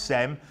amongst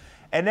them,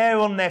 and they're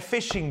on their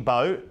fishing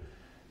boat,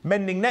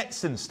 mending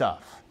nets and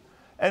stuff.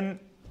 And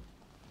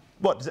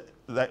what, does it,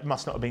 they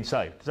must not have been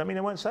saved. Does that mean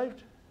they weren't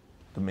saved?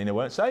 Doesn't mean they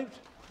weren't saved.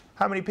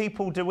 How many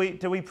people do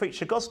we preach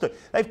the gospel to?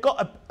 They've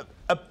got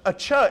a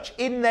church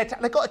in their town.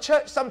 They've got a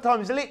church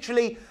sometimes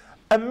literally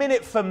a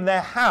minute from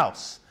their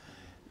house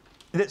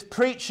that's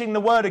preaching the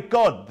word of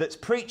God, that's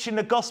preaching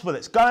the gospel,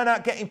 that's going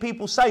out getting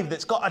people saved,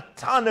 that's got a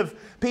ton of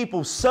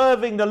people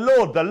serving the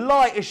Lord. The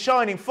light is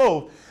shining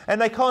forth, and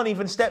they can't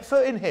even step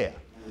foot in here.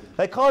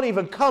 They can't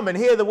even come and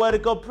hear the word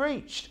of God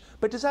preached.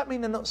 But does that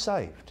mean they're not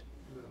saved?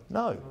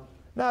 No.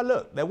 Now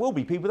look, there will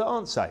be people that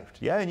aren't saved,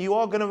 yeah? And you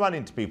are going to run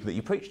into people that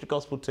you preach the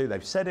gospel to.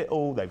 They've said it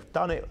all, they've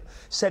done it,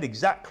 said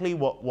exactly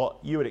what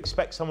you would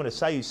expect someone to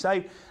say who's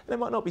saved, and they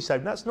might not be saved.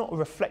 And that's not a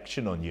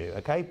reflection on you,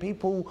 okay?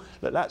 People,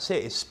 look, that's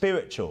it, it's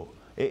spiritual.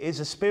 It is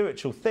a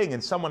spiritual thing,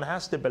 and someone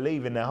has to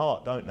believe in their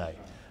heart, don't they?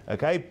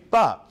 Okay,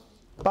 but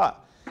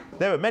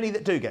there are many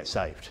that do get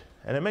saved,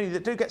 and there are many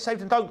that do get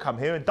saved and don't come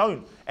here and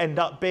don't end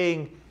up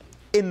being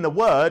in the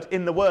word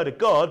of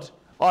God,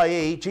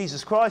 i.e.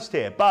 Jesus Christ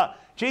here. But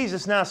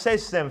Jesus now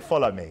says to them,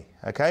 follow me,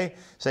 okay?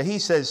 So he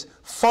says,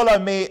 follow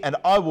me and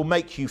I will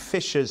make you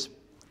fishers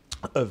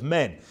of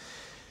men.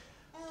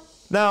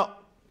 Now,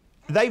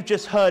 they've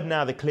just heard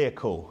now the clear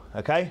call,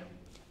 okay?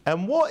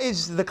 And what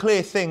is the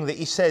clear thing that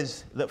he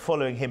says that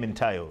following him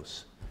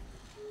entails?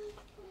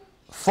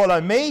 Follow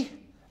me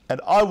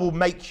and I will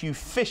make you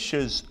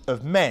fishers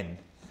of men.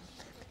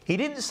 He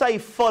didn't say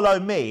follow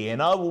me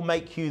and I will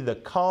make you the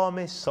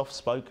calmest,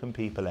 soft-spoken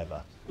people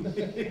ever.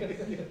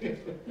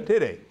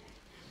 Did he?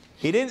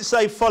 He didn't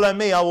say, follow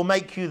me, I will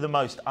make you the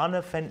most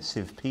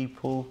unoffensive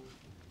people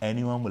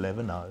anyone will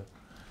ever know.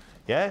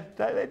 Yeah?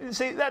 That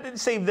didn't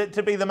seem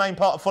to be the main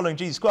part of following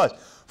Jesus Christ.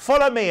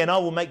 Follow me and I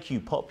will make you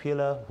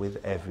popular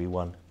with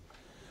everyone.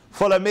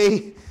 Follow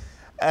me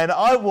and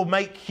I will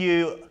make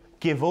you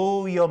give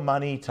all your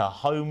money to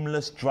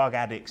homeless drug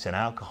addicts and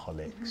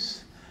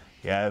alcoholics.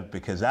 Yeah,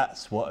 because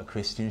that's what a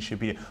Christian should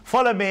be.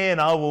 Follow me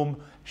and I will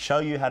show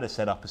you how to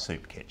set up a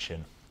soup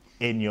kitchen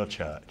in your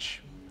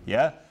church.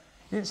 Yeah?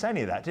 He didn't say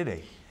any of that, did he?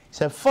 He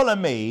said, follow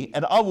me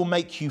and I will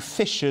make you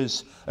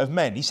fishers of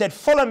men. He said,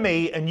 follow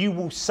me and you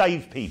will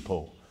save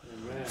people.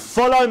 Amen.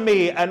 Follow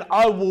me and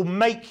I will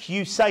make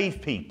you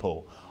save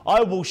people.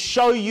 I will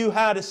show you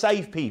how to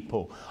save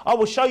people. I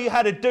will show you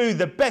how to do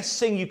the best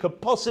thing you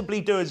could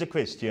possibly do as a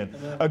Christian,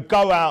 and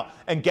go out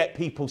and get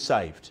people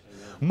saved.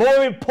 Amen.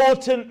 More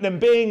important than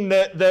being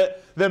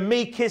the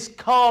meekest,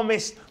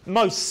 calmest,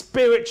 most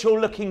spiritual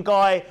looking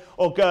guy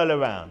or girl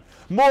around.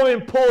 More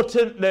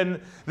important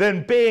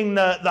than being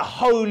the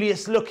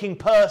holiest looking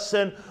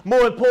person.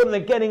 More important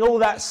than getting all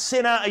that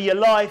sin out of your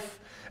life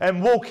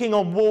and walking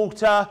on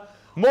water.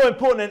 More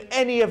important than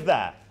any of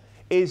that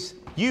is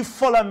you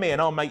follow me and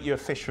I'll make you a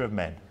fisher of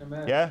men.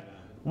 Amen. Yeah?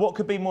 What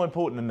could be more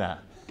important than that?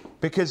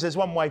 Because there's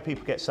one way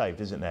people get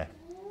saved, isn't there?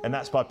 And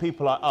that's by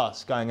people like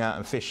us going out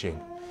and fishing.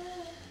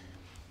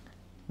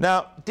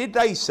 Now, did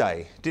they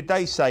say,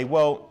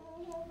 well,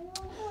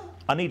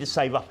 I need to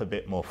save up a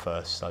bit more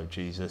first, so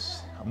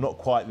Jesus. I'm not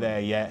quite there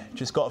yet.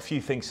 Just got a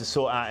few things to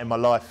sort out in my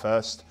life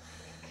first.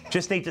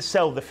 Just need to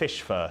sell the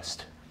fish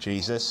first,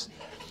 Jesus.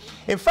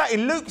 In fact,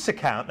 in Luke's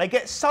account, they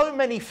get so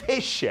many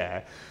fish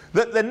here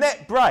that the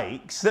net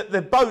breaks, that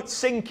the boat's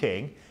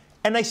sinking,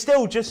 and they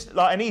still just,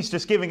 like, and he's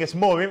just giving us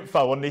more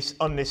info on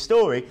this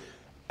story,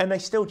 and they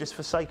still just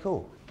forsake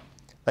all.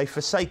 They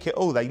forsake it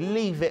all. They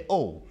leave it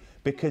all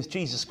because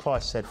Jesus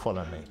Christ said,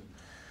 follow me.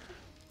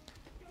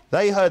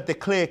 They heard the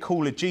clear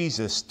call of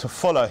Jesus to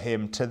follow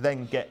him to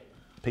then get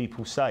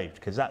people saved,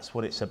 because that's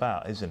what it's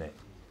about, isn't it?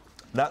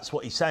 That's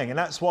what he's saying. And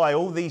that's why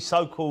all these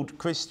so-called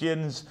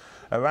Christians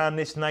around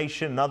this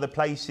nation and other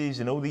places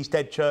and all these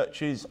dead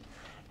churches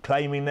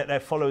claiming that they're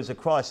followers of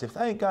Christ, if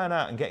they ain't going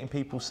out and getting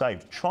people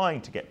saved, trying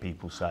to get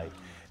people saved,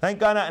 they ain't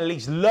going out and at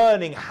least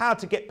learning how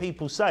to get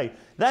people saved,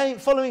 they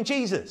ain't following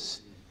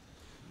Jesus.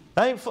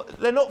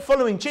 They're not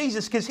following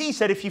Jesus, because he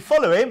said if you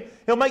follow him,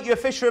 he'll make you a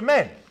fisher of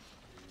men.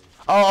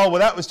 Oh, well,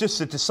 that was just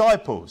the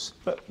disciples.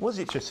 But was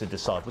it just the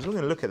disciples? We're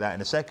going to look at that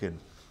in a second.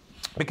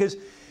 Because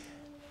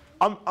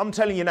I'm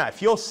telling you now,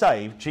 if you're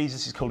saved,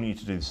 Jesus is calling you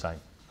to do the same.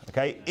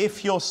 Okay?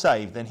 If you're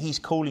saved, then he's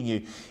calling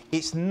you.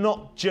 It's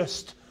not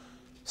just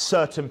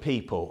certain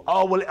people.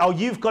 Oh,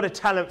 you've got a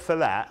talent for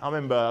that. I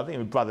remember, I think it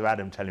was Brother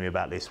Adam telling me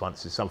about this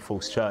once at some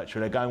false church,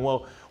 where they're going,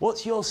 well,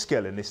 what's your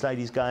skill? And this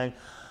lady's going,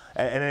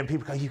 and then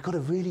people go, you've got a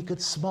really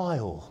good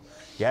smile.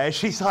 Yeah, and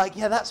she's like,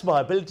 yeah, that's my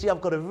ability.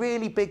 I've got a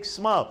really big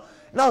smile.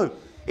 No,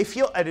 if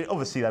you're, and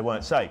obviously they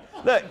weren't saved.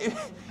 Look,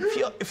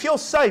 if you're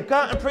saved, go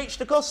out and preach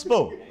the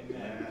gospel.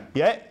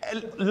 Yeah,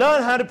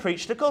 learn how to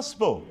preach the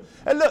gospel.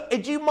 And look,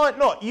 you might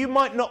not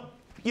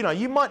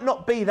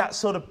be that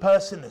sort of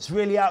person that's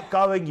really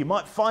outgoing. You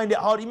might find it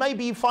hard.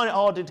 Maybe you find it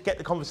harder to get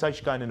the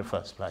conversation going in the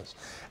first place.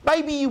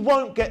 Maybe you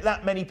won't get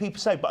that many people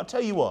saved, but I'll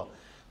tell you what,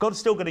 God's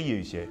still going to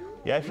use you.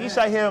 Yeah, if you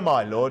say, here am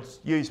I, Lord,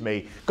 use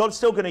me, God's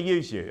still going to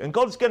use you. And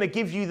God's going to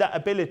give you that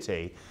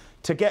ability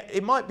to get,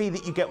 it might be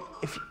that you get,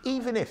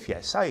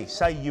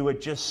 say you were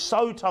just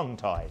so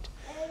tongue-tied.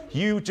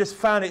 You just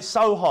found it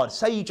so hard.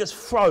 Say you just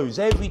froze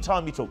every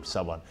time you talked to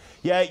someone.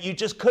 Yeah, you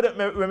just couldn't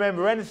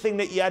remember anything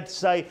that you had to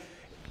say.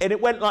 And it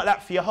went like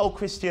that for your whole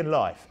Christian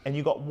life. And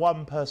you got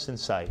one person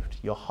saved.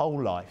 Your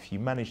whole life. You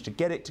managed to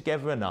get it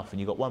together enough and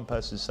you got one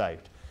person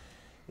saved.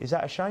 Is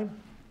that a shame?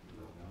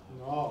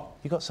 No.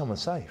 You got someone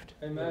saved.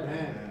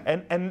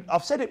 Amen. And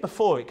I've said it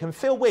before. It can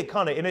feel weird,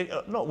 can't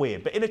it? Not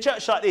weird, but in a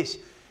church like this,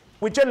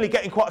 we're generally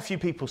getting quite a few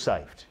people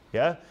saved.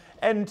 Yeah?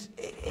 And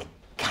it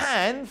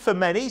can, for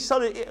many,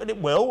 so it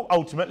will,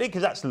 ultimately,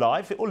 because that's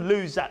life, it will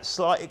lose that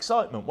slight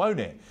excitement, won't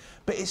it?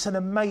 But it's an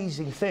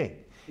amazing thing.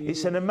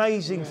 It's an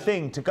amazing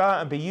thing to go out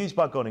and be used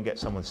by God and get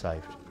someone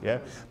saved. Yeah.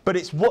 But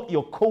it's what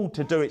you're called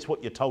to do. It's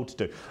what you're told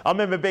to do. I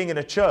remember being in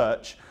a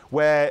church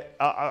where,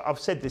 I've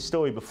said this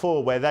story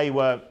before, where they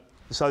were,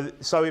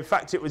 so in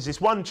fact it was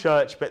this one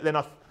church, but then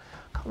I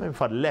can't remember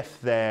if I'd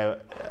left there,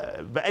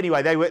 but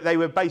anyway, they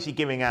were basically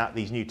giving out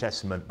these New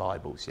Testament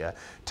Bibles, yeah,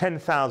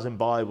 10,000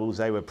 Bibles.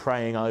 They were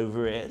praying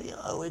over it.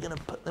 We're going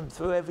to put them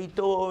through every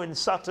door in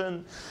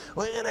Sutton.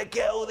 We're going to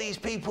get all these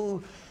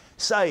people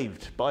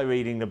saved by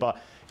reading the Bible.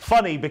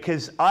 Funny,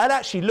 because I had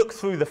actually looked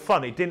through the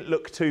front. It didn't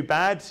look too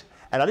bad,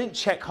 and I didn't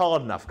check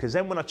hard enough, because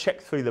then when I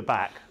checked through the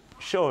back,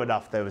 sure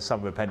enough, there was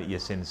some repent of your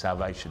sin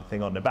salvation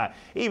thing on the back.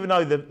 Even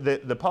though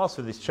the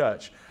pastor of this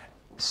church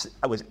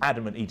was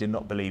adamant he did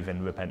not believe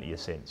in repent of your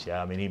sins.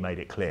 Yeah, I mean, he made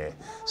it clear.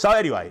 So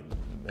anyway,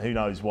 who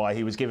knows why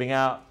he was giving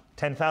out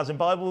 10,000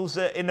 Bibles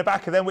in the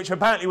back of them, which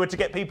apparently were to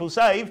get people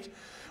saved,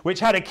 which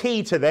had a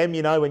key to them.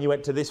 You know, when you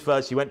went to this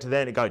verse, you went to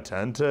there and it go,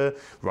 turn to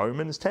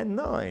Romans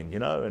 10:9, you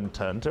know, and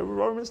turn to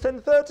Romans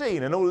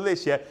 10:13 and all of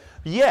this.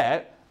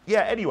 Yeah.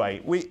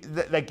 Anyway,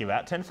 they give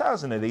out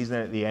 10,000 of these, and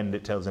then at the end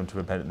it tells them to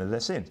repent of their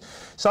sins.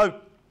 So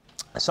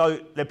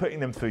they're putting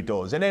them through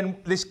doors, and then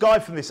this guy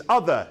from this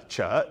other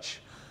church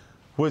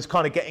was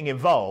kind of getting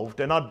involved,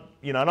 and I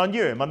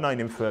knew him. I'd known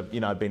him for,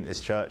 been to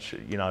this church,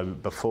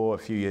 before, a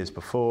few years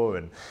before,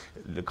 and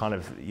the kind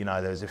of,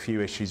 there was a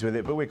few issues with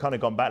it, but we'd kind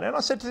of gone back there. And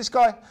I said to this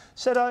guy,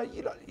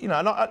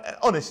 and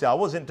honestly, I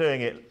wasn't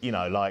doing it,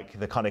 like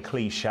the kind of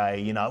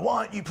cliche,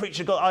 why don't you preach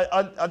the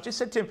gospel? I just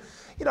said to him,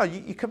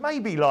 you could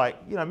maybe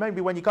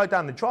maybe when you go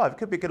down the drive, it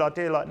could be a good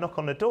idea, like knock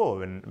on the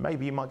door, and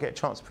maybe you might get a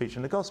chance to preach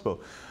in the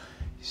gospel.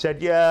 He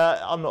said,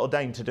 yeah, I'm not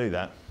ordained to do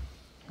that.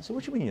 I said,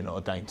 what do you mean you're not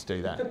ordained to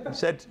do that? He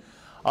said,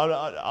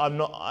 I'm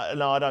not.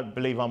 No, I don't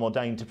believe I'm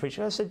ordained to preach.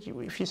 I said,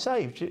 if you're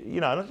saved,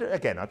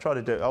 again, I try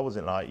to do it. I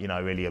wasn't like,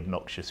 really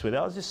obnoxious with it.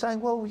 I was just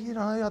saying, well,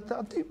 I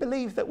do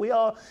believe that we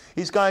are.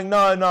 He's going,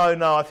 no.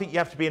 I think you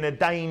have to be in an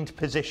ordained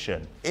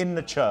position in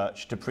the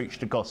church to preach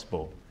the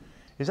gospel.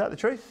 Is that the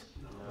truth?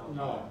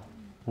 No.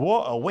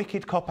 What a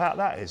wicked cop-out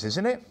that is,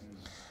 isn't it?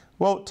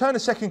 Well, turn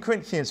to 2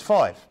 Corinthians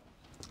 5.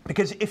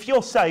 Because if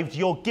you're saved,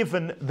 you're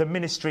given the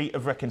ministry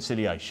of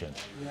reconciliation.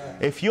 Yeah.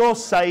 If you're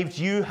saved,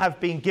 you have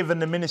been given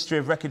the ministry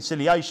of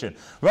reconciliation.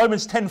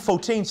 Romans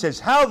 10:14 says,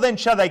 how then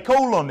shall they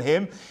call on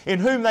him in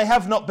whom they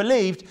have not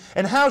believed?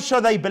 And how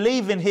shall they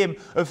believe in him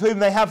of whom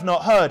they have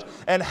not heard?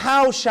 And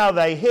how shall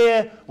they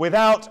hear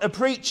without a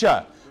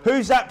preacher?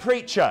 Who's that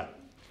preacher?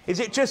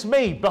 Is it just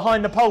me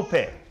behind the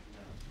pulpit?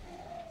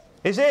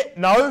 Is it?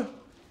 No.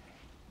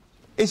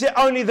 Is it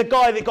only the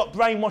guy that got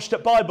brainwashed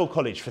at Bible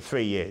college for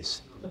 3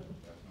 years?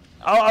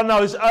 Oh,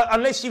 no,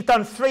 unless you've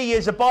done 3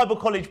 years of Bible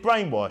college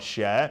brainwash,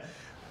 yeah,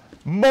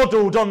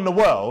 modelled on the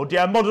world,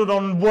 yeah, modelled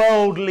on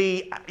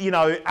worldly,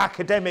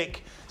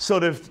 academic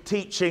sort of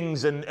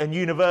teachings and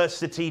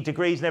university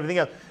degrees and everything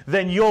else,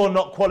 then you're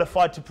not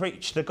qualified to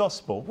preach the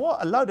gospel.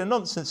 What a load of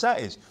nonsense that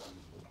is.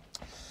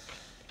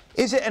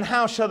 Is it, and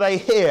how shall they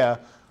hear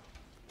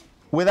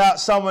without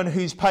someone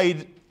who's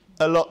paid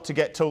a lot to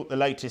get taught the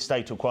latest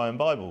status quo in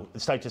Bible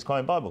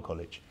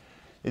college?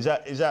 Is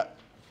that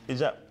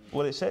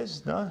what it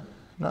says? No.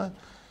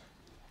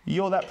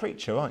 You're that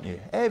preacher, aren't you?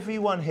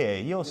 Everyone here,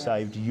 you're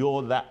saved,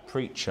 you're that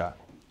preacher.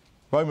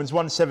 Romans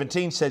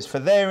 1:17 says, for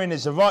therein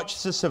is the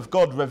righteousness of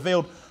God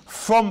revealed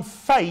from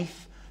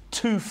faith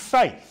to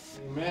faith.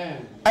 faith.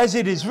 Amen. As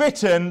it is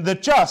written, the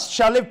just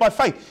shall live by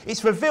faith.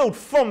 It's revealed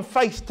from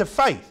faith to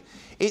faith.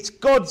 It's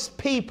God's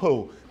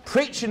people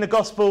preaching the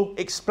gospel,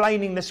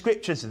 explaining the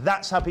scriptures.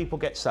 That's how people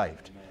get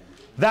saved.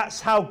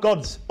 That's how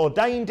God's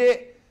ordained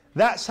it.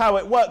 That's how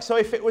it works. So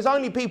if it was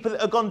only people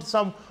that have gone to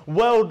some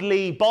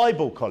worldly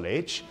Bible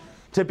college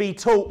to be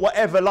taught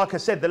whatever, like I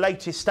said, the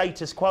latest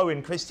status quo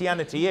in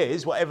Christianity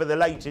is, whatever the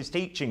latest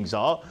teachings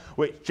are,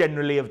 which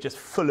generally are just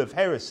full of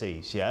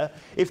heresies, yeah?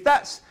 If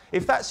that's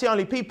the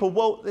only people,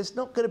 well, there's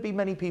not going to be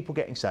many people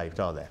getting saved,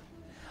 are there?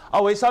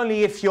 Oh, it's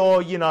only if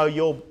you're,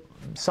 you're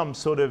some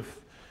sort of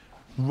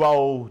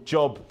role,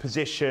 job,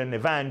 position,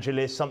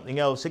 evangelist, something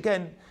else.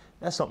 Again,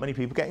 that's not many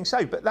people getting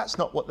saved, but that's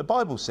not what the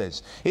Bible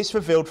says. It's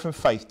revealed from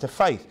faith to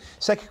faith.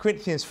 2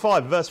 Corinthians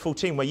 5, verse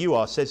 14, where you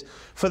are, says,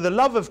 for the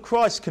love of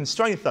Christ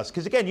constraineth us.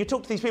 Because again, you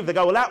talk to these people, they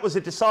go, well, that was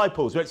the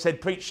disciples, where it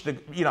said, preach the,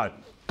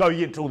 go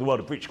ye into all the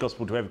world and preach the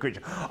gospel to every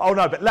creature. Oh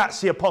no, but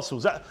that's the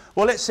apostles.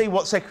 Well, let's see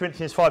what 2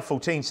 Corinthians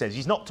 5:14 says.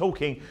 He's not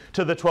talking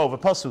to the 12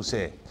 apostles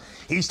here.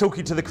 He's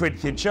talking to the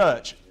Corinthian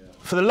church.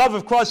 For the love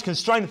of Christ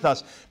constraineth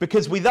us,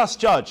 because we thus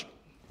judge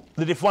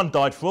that if one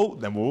died for all,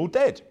 then we're all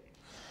dead.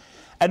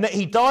 And that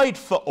he died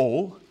for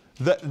all,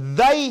 that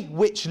they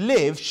which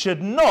live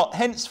should not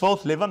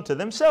henceforth live unto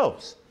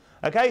themselves.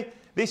 Okay?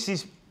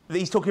 He's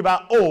talking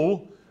about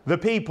all the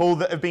people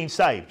that have been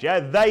saved. Yeah?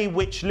 They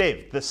which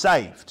live, the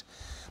saved.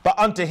 But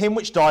unto him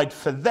which died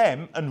for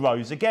them and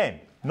rose again.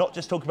 Not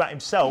just talking about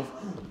himself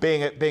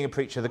being a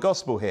preacher of the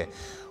gospel here.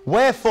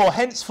 Wherefore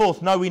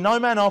henceforth know we no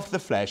man after the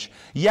flesh.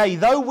 Yea,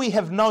 though we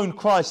have known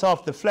Christ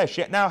after the flesh,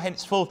 yet now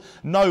henceforth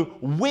know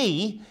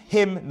we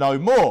him no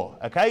more.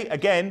 Okay?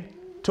 Again,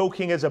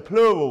 talking as a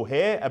plural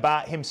here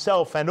about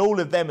himself and all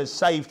of them as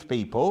saved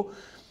people.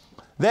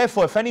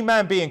 Therefore, if any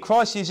man be in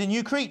Christ, he is a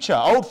new creature.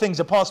 Old things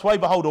are passed away,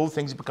 behold, all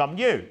things have become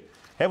new.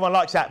 Everyone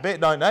likes that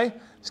bit, don't they?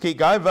 Let's keep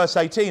going. Verse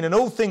 18, and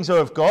all things are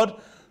of God,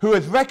 who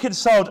hath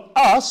reconciled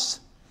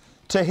us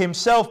to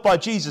himself by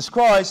Jesus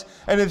Christ,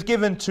 and hath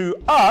given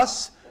to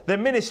us the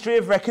ministry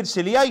of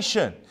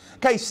reconciliation.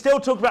 Okay, still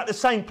talking about the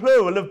same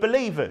plural of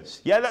believers.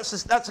 Yeah,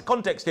 that's a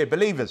context here,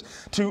 believers.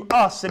 To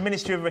us, the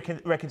ministry of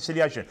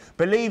reconciliation.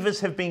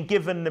 Believers have been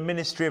given the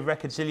ministry of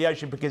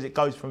reconciliation because it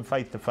goes from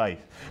faith to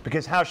faith.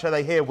 Because how shall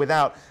they hear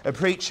without a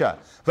preacher?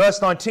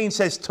 Verse 19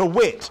 says, to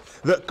wit,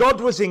 that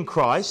God was in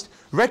Christ,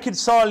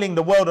 reconciling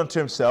the world unto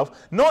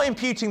himself, not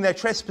imputing their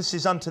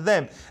trespasses unto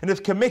them, and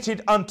hath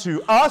committed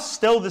unto us,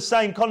 still the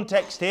same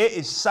context here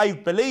is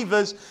saved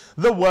believers,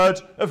 the word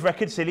of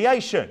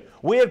reconciliation.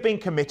 We have been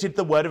committed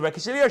the word of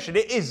reconciliation.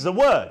 It is the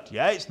word,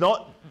 yeah? It's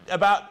not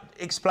about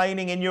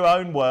explaining in your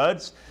own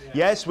words. Yeah.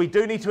 Yes, we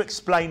do need to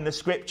explain the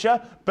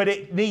scripture, but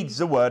it needs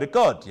the word of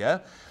God, yeah?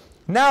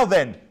 Now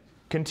then,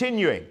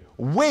 continuing.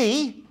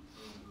 We,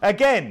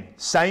 again,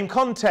 same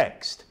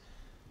context.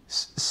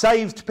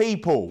 Saved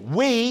people.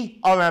 We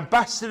are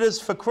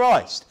ambassadors for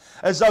Christ.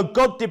 As though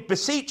God did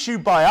beseech you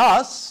by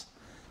us,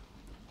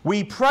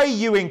 we pray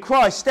you in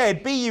Christ's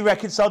stead, be ye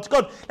reconciled to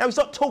God. Now, he's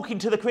not talking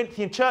to the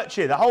Corinthian church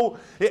here.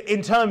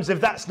 In terms of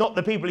that's not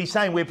the people he's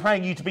saying, we're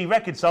praying you to be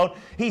reconciled.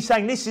 He's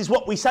saying this is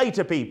what we say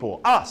to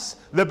people. Us,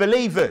 the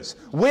believers.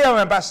 We are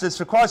ambassadors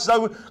for Christ, as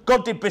though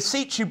God did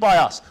beseech you by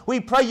us. We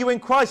pray you in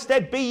Christ's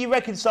stead, be ye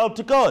reconciled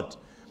to God.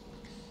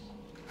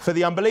 For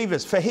the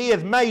unbelievers. For he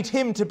hath made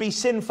him to be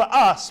sin for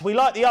us. We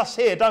like the us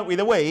here, don't we?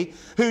 The we,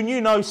 who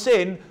knew no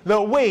sin,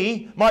 that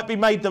we might be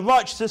made the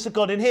righteousness of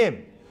God in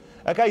him.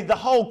 Okay, the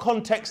whole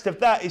context of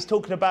that is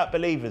talking about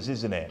believers,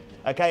 isn't it?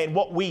 Okay, and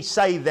what we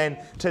say then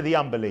to the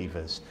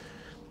unbelievers.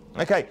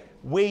 Okay,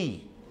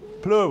 we,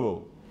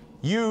 plural.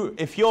 You,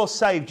 if you're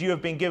saved, you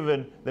have been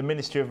given the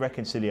ministry of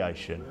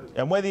reconciliation.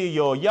 And whether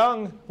you're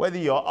young, whether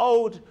you're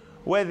old,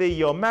 whether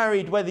you're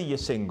married, whether you're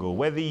single,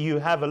 whether you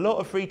have a lot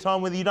of free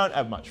time, whether you don't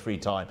have much free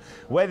time,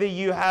 whether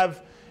you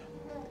have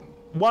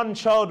one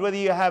child, whether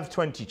you have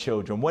 20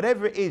 children,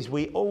 whatever it is,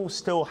 we all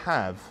still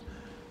have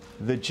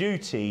the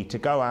duty to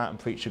go out and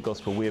preach the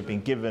gospel. We have been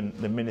given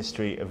the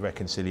ministry of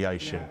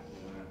reconciliation.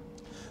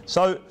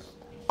 So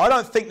I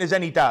don't think there's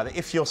any doubt that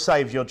if you're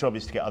saved, your job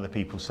is to get other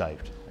people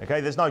saved. Okay,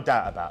 there's no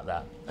doubt about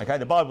that. Okay,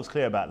 the Bible's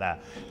clear about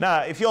that. Now,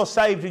 if you're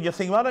saved and you're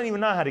thinking, well, I don't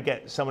even know how to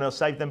get someone else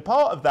saved, then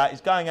part of that is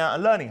going out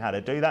and learning how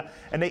to do that.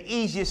 And the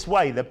easiest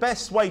way, the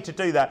best way to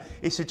do that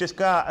is to just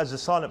go out as a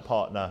silent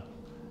partner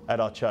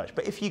at our church.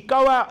 But if you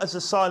go out as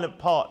a silent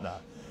partner,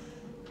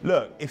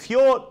 look, if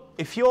you're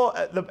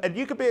and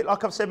you could be,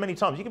 like I've said many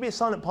times, you could be a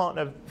silent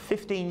partner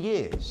 15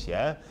 years,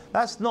 yeah?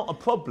 That's not a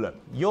problem.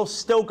 You're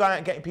still going out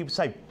and getting people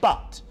saved.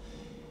 But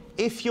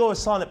if you're a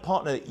silent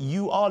partner,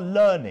 you are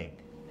learning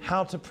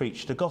how to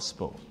preach the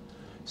gospel.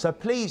 So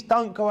please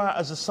don't go out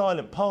as a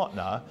silent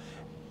partner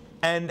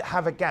and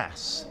have a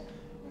gas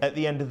at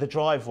the end of the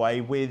driveway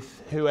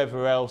with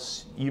whoever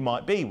else you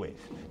might be with.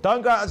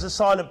 Don't go out as a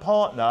silent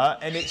partner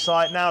and it's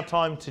like now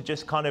time to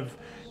just kind of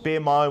be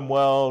in my own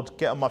world,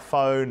 get on my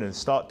phone and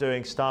start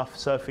doing stuff,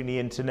 surfing the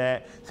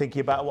internet,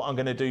 thinking about what I'm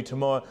going to do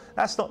tomorrow.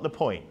 That's not the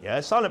point. Yeah,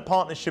 silent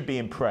partners should be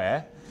in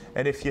prayer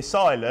And if you're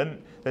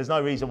silent, there's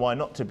no reason why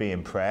not to be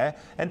in prayer.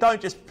 And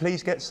don't just,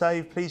 please get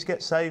saved, please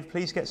get saved,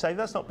 please get saved.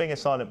 That's not being a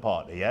silent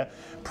partner, yeah?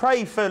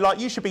 Pray for, like,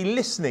 you should be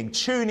listening,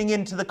 tuning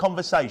into the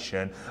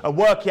conversation and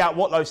working out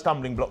what those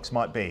stumbling blocks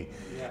might be.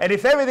 Yeah. And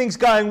if everything's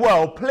going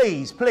well,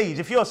 please,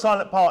 if you're a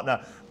silent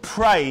partner,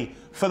 pray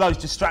for those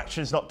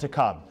distractions not to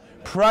come.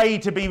 Pray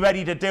to be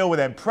ready to deal with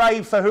them.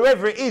 Pray for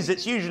whoever it is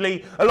that's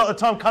usually a lot of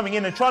the time coming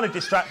in and trying to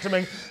distract them,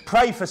 and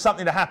pray for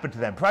something to happen to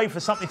them. Pray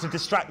for something to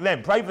distract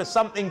them. Pray for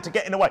something to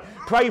get in the way.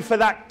 Pray for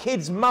that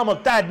kid's mum or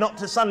dad not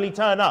to suddenly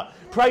turn up.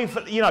 Pray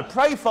for,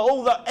 pray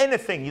for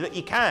anything that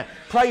you can.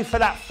 Pray for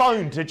that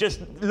phone to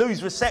just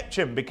lose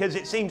reception because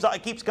it seems like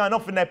it keeps going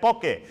off in their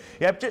pocket.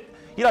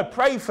 Yeah,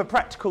 pray for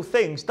practical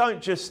things.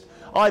 Don't just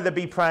either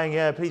be praying,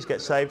 yeah, please get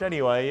saved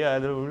anyway, yeah,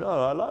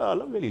 I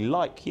really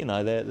like,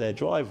 their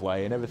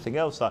driveway and everything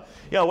else, like,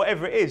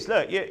 whatever it is.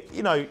 Look,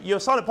 you're a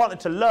silent partner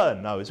to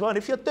learn, though, as well. And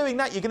if you're doing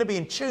that, you're going to be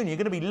in tune, you're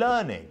going to be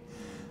learning.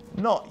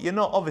 You're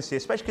not, obviously,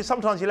 especially because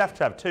sometimes you'll have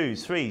to have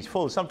 2s, 3s,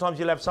 4s. Sometimes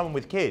you'll have someone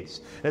with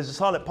kids. There's a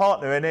silent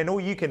partner, and then all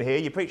you can hear,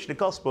 you preach the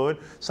gospel, and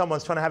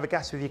someone's trying to have a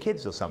gas with your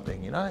kids or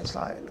something, It's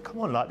like, come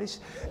on, like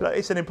this. Like,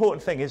 it's an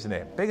important thing, isn't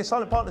it? Being a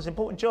silent partner is an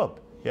important job,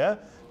 yeah?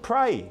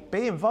 Pray,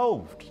 be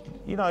involved,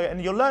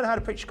 and you'll learn how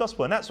to preach the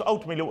gospel. And that's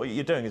ultimately what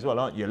you're doing as well,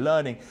 aren't you? You're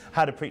learning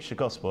how to preach the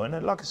gospel.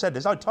 And like I said,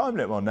 there's no time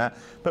limit on that,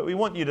 but we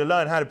want you to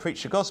learn how to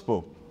preach the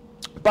gospel.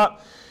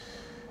 But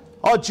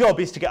our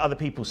job is to get other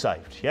people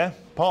saved, yeah?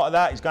 Part of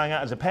that is going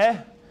out as a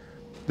pair.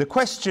 The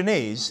question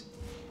is,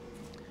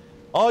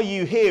 are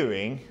you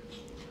hearing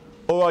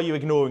or are you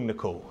ignoring the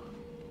call?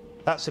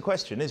 That's the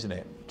question, isn't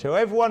it? To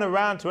everyone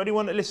around, to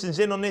anyone that listens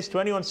in on this, to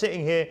anyone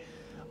sitting here,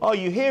 are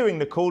you hearing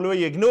the call or are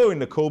you ignoring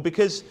the call?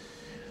 Because,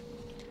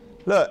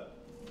 look,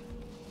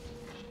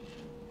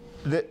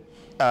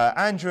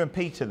 Andrew and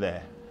Peter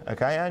there,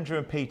 okay, Andrew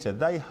and Peter,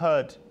 they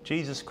heard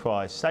Jesus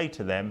Christ say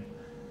to them,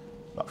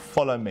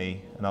 follow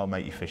me and I'll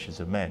make you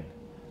fishers of men.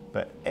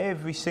 But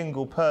every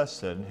single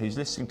person who's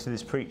listening to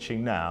this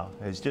preaching now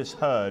has just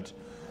heard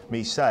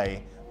me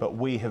say, but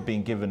we have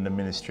been given the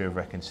ministry of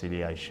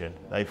reconciliation.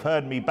 They've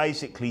heard me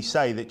basically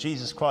say that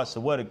Jesus Christ,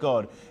 the Word of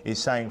God, is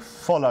saying,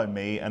 follow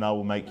me and I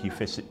will make you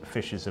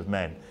fishers of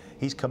men.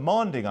 He's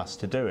commanding us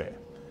to do it.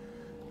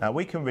 Now,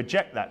 we can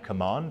reject that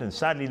command, and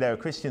sadly there are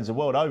Christians the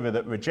world over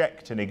that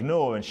reject and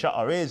ignore and shut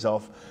our ears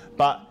off,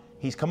 but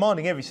he's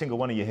commanding every single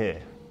one of you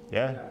here,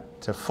 yeah,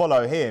 to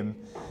follow him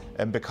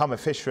and become a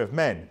fisher of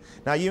men.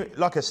 Now,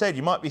 like I said,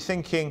 you might be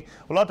thinking,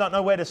 well, I don't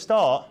know where to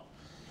start.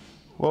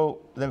 Well,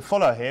 then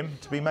follow him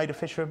to be made a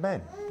fisher of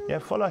men. Yeah,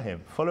 follow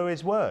him. Follow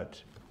his word.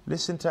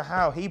 Listen to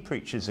how he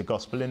preaches the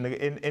gospel in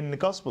the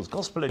Gospels.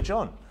 Gospel of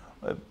John.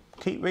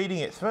 Keep reading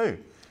it through.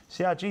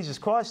 See how Jesus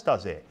Christ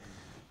does it.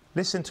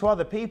 Listen to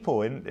other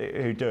people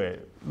who do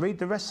it. Read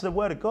the rest of the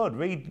Word of God.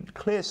 Read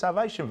clear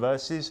salvation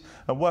verses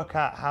and work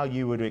out how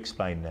you would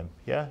explain them.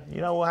 Yeah,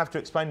 we'll have to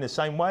explain the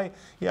same way.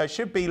 It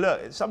should be.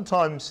 Look,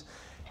 sometimes,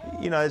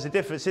 there's a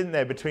difference in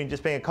there between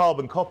just being a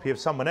carbon copy of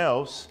someone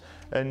else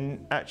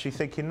and actually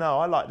thinking, no,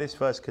 I like this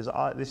verse because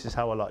this is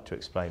how I like to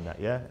explain that.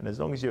 Yeah, and as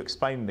long as you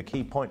explain the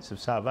key points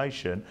of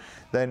salvation,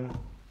 then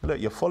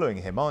look, you're following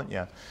him, aren't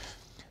you?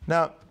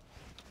 Now,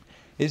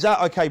 is that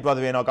okay,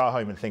 Brother Ian? I'll go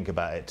home and think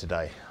about it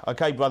today.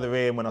 Okay, Brother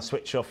Ian, when I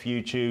switch off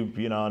YouTube,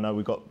 I know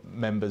we've got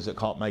members that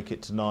can't make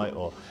it tonight.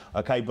 Or,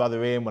 okay,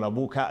 Brother Ian, when I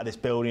walk out of this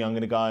building, I'm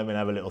going to go home and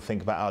have a little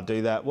think about how I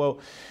do that. Well,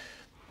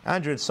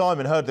 Andrew and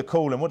Simon heard the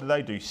call, and what did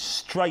they do?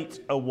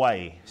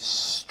 Straightway,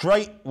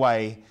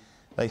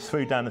 they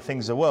threw down the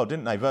things of the world,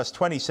 didn't they? Verse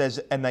 20 says,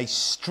 and they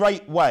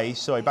straightway,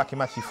 back in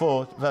Matthew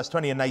 4, verse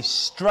 20, and they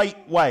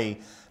straightway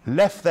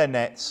left their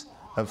nets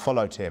and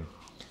followed him.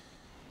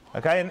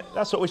 Okay, and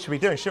that's what we should be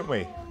doing, shouldn't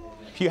we?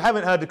 If you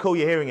haven't heard the call,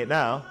 you're hearing it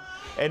now.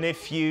 And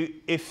if you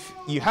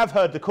have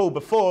heard the call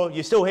before,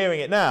 you're still hearing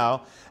it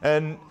now.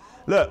 And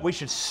look, we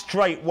should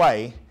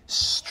straightway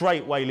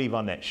leave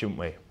our nets, shouldn't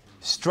we?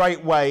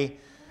 Straightway,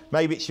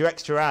 maybe it's your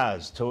extra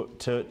hours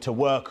to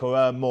work or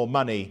earn more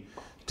money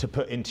to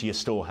put into your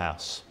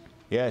storehouse.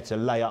 Yeah, to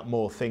lay up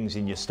more things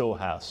in your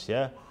storehouse.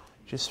 Yeah,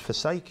 just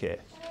forsake it.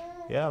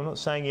 Yeah, I'm not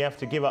saying you have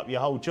to give up your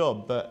whole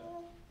job, but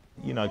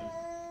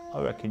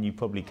I reckon you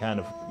probably can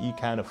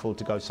afford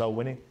to go soul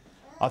winning.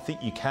 I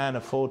think you can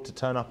afford to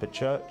turn up at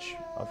church.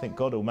 I think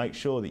God will make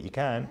sure that you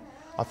can.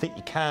 I think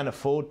you can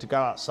afford to go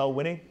out soul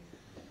winning.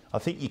 I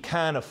think you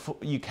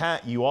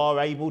are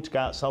able to go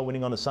out soul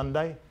winning on a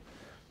Sunday.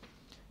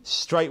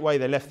 Straightway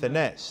they left their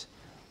nets.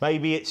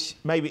 Maybe it's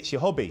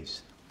your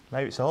hobbies.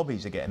 Maybe it's the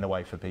hobbies that get in the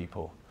way for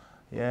people.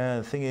 Yeah,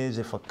 the thing is,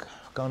 if I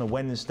go on a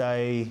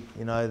Wednesday,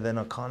 then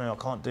I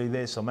can't do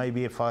this. Or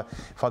maybe if I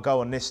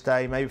go on this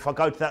day, maybe if I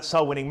go to that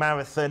soul winning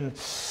marathon,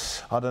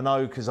 I don't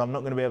know, because I'm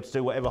not going to be able to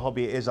do whatever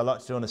hobby it is I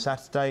like to do on a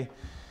Saturday.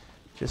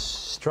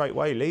 Just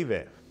straightway leave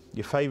it.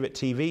 Your favourite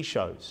TV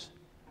shows.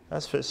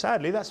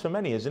 Sadly, that's for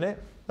many, isn't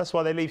it? That's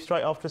why they leave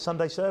straight after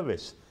Sunday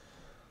service.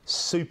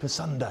 Super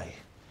Sunday.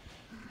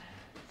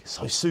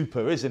 So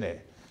super, isn't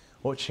it?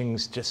 Watching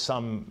just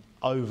some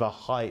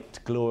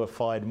overhyped,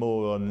 glorified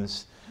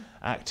morons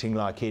acting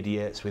like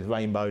idiots with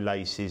rainbow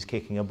laces,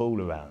 kicking a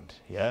ball around,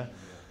 yeah?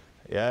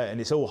 Yeah,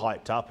 and it's all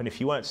hyped up, and if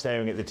you weren't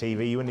staring at the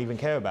TV, you wouldn't even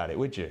care about it,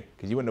 would you?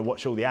 Because you wouldn't have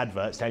watched all the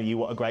adverts telling you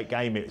what a great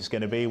game it was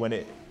going to be when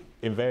it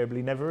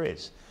invariably never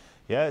is.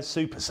 Yeah,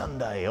 Super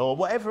Sunday or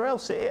whatever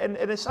else. And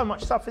there's so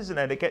much stuff, isn't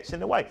there, that gets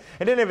in the way.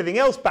 And then everything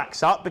else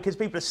backs up because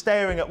people are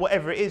staring at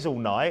whatever it is all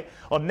night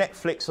on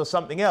Netflix or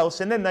something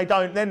else, and then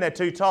then they're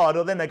too tired,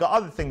 or then they've got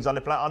other things on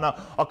their plate. Oh no,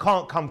 I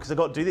can't come because I've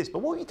got to do this. But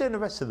what are you doing the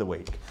rest of the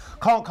week?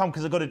 Can't come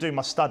because I've got to do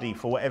my study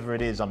for whatever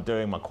it is I'm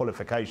doing, my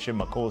qualification,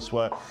 my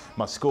coursework,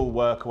 my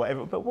schoolwork or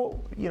whatever. But what,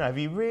 you know, have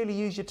you really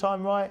used your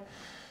time right?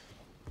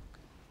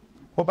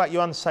 What about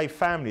your unsaved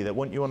family that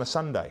want you on a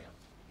Sunday?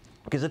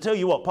 Because I tell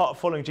you what, part of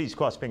following Jesus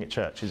Christ is being at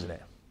church, isn't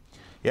it?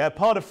 Yeah,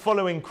 part of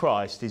following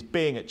Christ is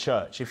being at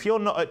church. If you're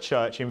not at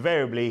church,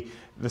 invariably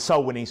the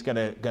soul winning's going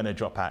to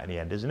drop out in the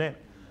end, isn't it?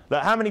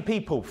 Like how many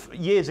people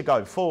years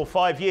ago, 4 or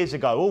 5 years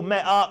ago, all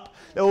met up,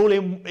 they're all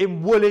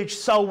in Woolwich,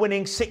 soul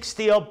winning,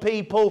 60 odd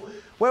people.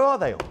 Where are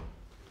they all?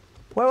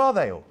 Where are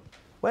they all?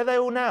 Where are they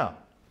all now?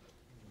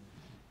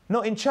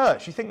 Not in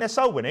church. You think they're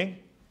soul winning?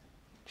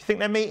 Do you think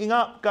they're meeting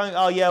up, going,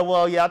 oh yeah,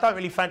 well, yeah, I don't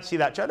really fancy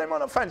that church? They might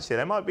not fancy it.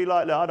 They might be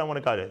like, look, I don't want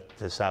to go to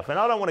the South End.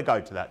 I don't want to go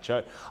to that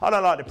church. I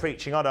don't like the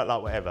preaching. I don't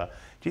like whatever.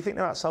 Do you think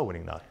they're out soul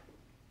winning? No.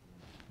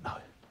 No.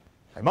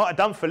 They might have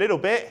done for a little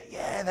bit.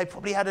 Yeah, they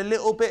probably had a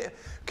little bit.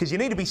 Because you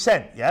need to be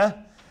sent, yeah?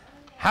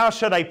 How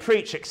shall they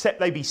preach except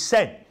they be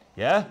sent,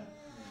 yeah?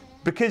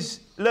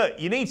 Because, look,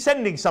 you need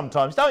sending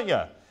sometimes, don't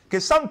you?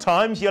 Because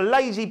sometimes your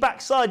lazy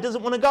backside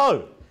doesn't want to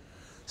go.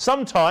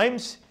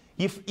 Sometimes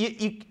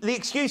the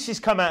excuses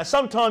come out.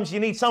 Sometimes you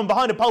need someone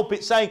behind a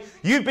pulpit saying,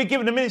 you've been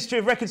given the ministry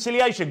of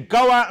reconciliation.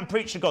 Go out and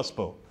preach the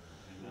gospel.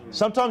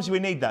 Sometimes we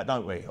need that,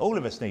 don't we? All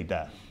of us need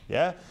that.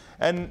 Yeah?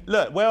 And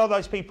look, where are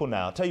those people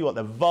now? I'll tell you what,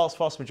 the vast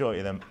majority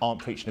of them aren't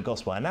preaching the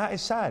gospel. And that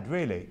is sad,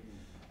 really.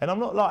 And I'm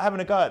not like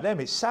having a go at them.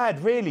 It's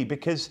sad, really,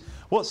 because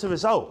what's the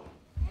result?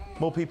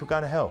 More people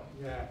going to hell.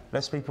 Yeah.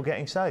 Less people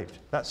getting saved.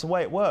 That's the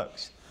way it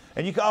works.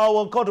 And you go, oh,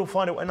 well, God will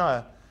find it.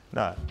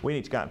 No, we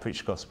need to go out and preach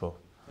the gospel.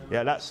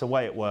 Yeah, that's the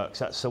way it works.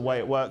 That's the way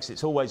it works.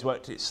 It's always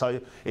worked.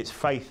 It's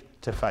faith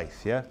to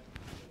faith, yeah?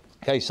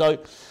 Okay, so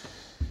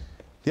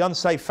the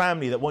unsaved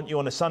family that want you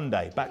on a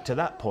Sunday, back to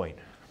that point.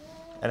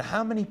 And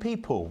how many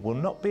people will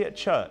not be at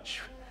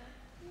church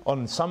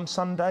on some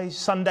Sundays,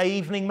 Sunday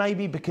evening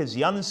maybe, because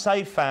the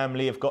unsaved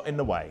family have got in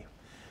the way?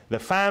 The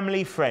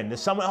family friend, there's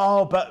someone,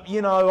 oh, but,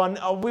 you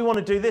know, we want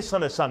to do this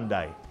on a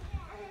Sunday.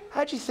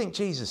 How do you think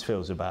Jesus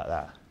feels about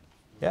that?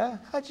 Yeah?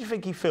 How do you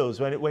think he feels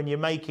when you're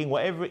making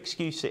whatever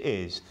excuse it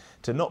is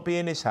to not be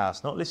in his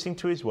house, not listening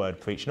to his word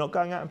preach, not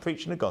going out and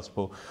preaching the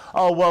gospel?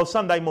 Oh, well,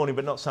 Sunday morning,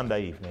 but not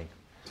Sunday evening.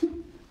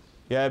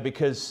 Yeah,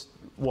 because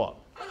what?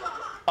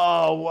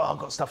 Oh, well, I've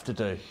got stuff to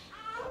do.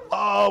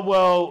 Oh,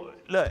 well,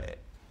 look.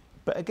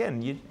 But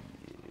again,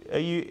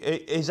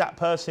 is that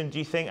person, do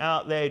you think,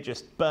 out there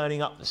just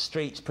burning up the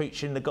streets,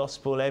 preaching the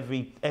gospel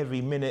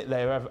every minute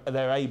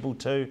they're able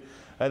to?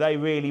 Are they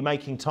really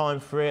making time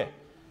for it?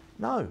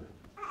 No.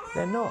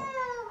 They're not.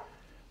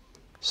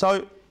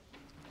 So,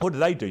 what did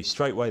they do?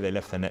 Straight away they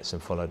left their nets and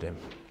followed him.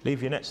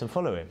 Leave your nets and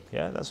follow him.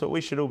 Yeah, that's what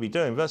we should all be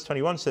doing. Verse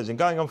 21 says, and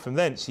going on from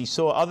thence, he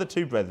saw other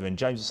 2 brethren,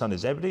 James the son of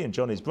Zebedee and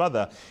John his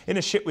brother, in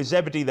a ship with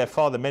Zebedee their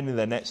father, mending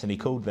their nets, and he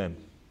called them.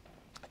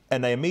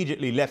 And they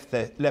immediately left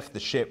the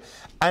ship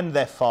and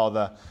their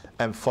father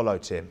and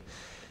followed him.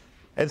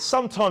 And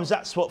sometimes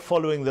that's what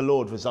following the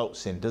Lord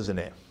results in, doesn't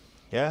it?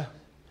 Yeah?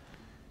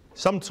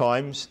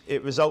 Sometimes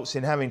it results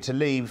in having to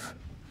leave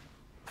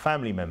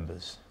family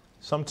members.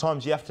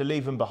 Sometimes you have to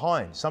leave them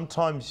behind.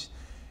 Sometimes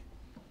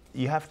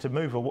you have to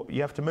move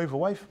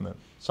away from them.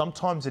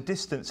 Sometimes a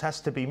distance has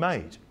to be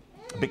made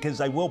because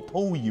they will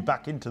pull you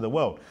back into the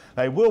world.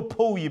 They will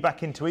pull you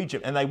back into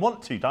Egypt, and they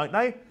want to, don't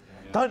they? Yeah.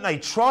 Don't they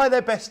try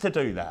their best to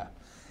do that?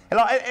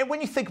 And when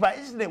you think about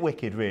it, isn't it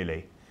wicked,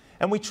 really?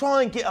 And we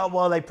try and get, oh,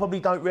 well, they probably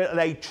don't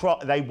really,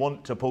 they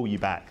want to pull you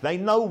back. They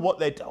know what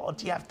they're doing. Oh,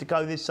 do you have to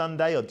go this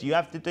Sunday? Or do you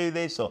have to do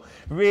this? Or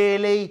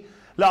really?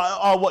 Like,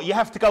 oh, what, you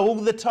have to go all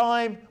the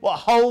time? What, a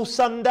whole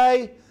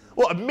Sunday?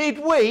 What, a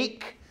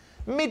midweek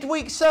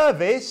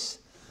service?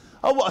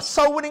 Oh, what, a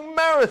soul-winning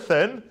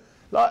marathon?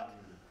 Like,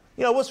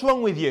 you know, what's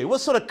wrong with you? What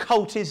sort of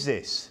cult is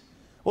this?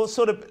 What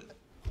sort of...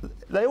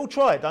 They all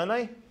try it, don't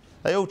they?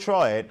 They all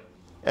try it.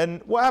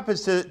 And what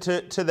happens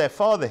to their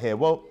father here?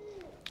 Well,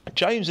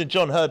 James and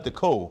John heard the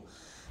call.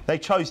 They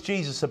chose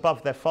Jesus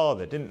above their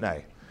father, didn't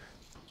they?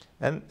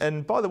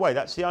 And by the way,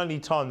 that's the only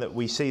time that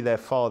we see their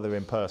father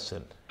in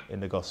person in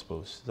the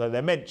Gospels. So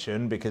they're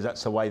mentioned because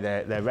that's the way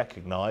they're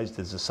recognised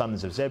as the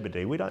sons of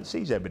Zebedee. We don't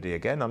see Zebedee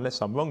again,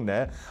 unless I'm wrong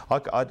there.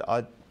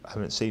 I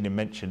haven't seen him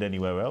mentioned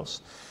anywhere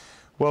else.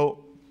 Well,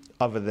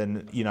 other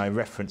than, you know,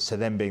 reference to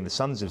them being the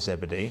sons of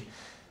Zebedee.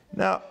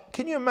 Now,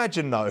 can you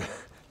imagine, though?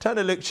 Turn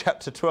to Luke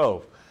chapter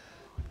 12.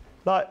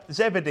 Like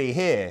Zebedee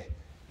here,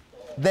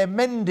 they're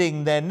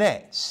mending their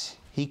nets.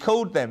 He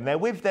called them. They're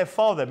with their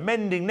father,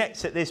 mending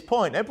nets at this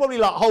point. They're probably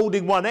like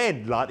holding one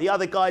end, like the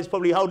other guy's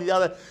probably holding the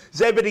other.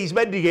 Zebedee's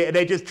mending it, and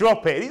they just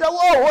drop it. And he's like,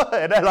 whoa, whoa.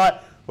 And they're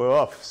like, we're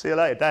off. See you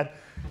later, Dad.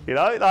 You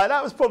know, like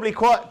that was probably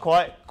quite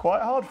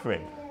hard for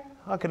him.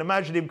 I can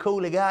imagine him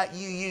calling out,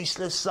 "You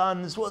useless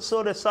sons, what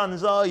sort of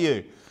sons are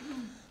you?"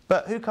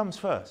 But who comes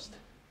first?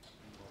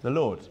 The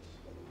Lord.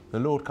 The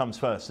Lord comes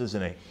first,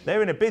 doesn't he?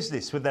 They're in a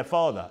business with their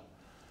father.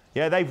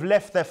 Yeah, they've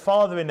left their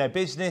father in their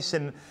business,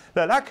 and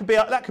look, that could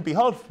be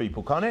hard for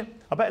people, can't it?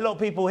 I bet a lot of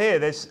people here,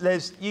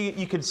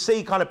 you can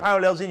see kind of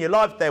parallels in your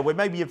life there where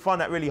maybe you'd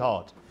find that really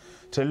hard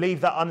to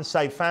leave that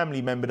unsaved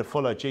family member to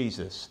follow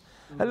Jesus.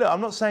 And look,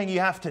 I'm not saying you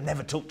have to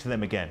never talk to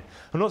them again.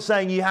 I'm not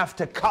saying you have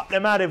to cut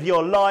them out of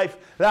your life.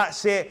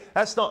 That's it.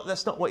 That's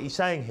not what he's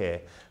saying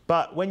here.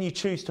 But when you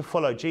choose to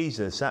follow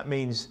Jesus, that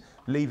means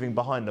leaving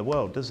behind the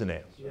world, doesn't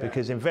it? Yeah.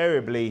 Because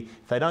invariably,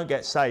 if they don't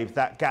get saved,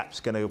 that gap's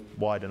going to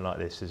widen like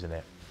this, isn't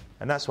it?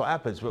 And that's what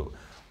happens. But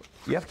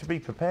you have to be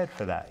prepared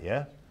for that,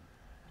 yeah?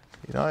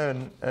 You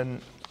know,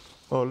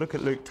 well, look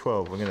at Luke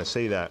 12. We're going to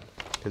see that.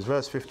 Because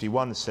verse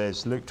 51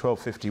 says, Luke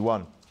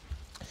 12:51.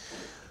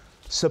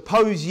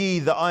 Suppose ye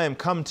that I am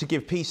come to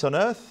give peace on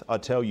earth? I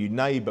tell you,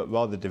 nay, but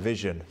rather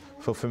division.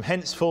 For from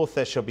henceforth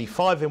there shall be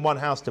 5 in one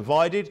house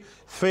divided,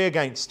 3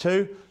 against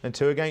 2, and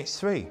 2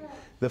 against 3.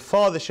 The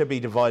father shall be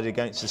divided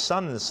against the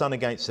son, and the son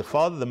against the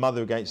father, the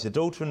mother against the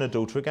daughter, and the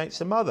daughter against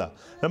the mother.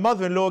 The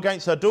mother-in-law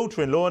against her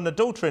daughter-in-law, and the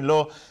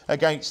daughter-in-law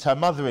against her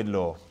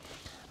mother-in-law.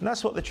 And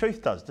that's what the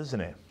truth does,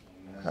 doesn't it?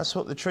 That's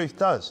what the truth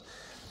does.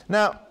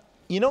 Now,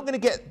 you're not going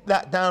to get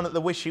that down at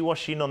the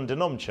wishy-washy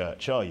non-denom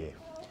church, are you?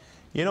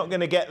 You're not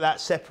going to get that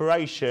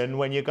separation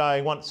when you're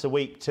going once a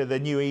week to the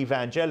new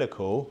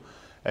evangelical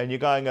and you're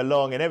going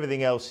along and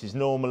everything else is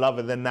normal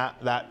other than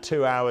that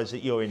 2 hours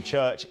that you're in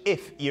church,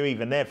 if you're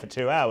even there for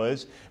 2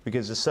 hours,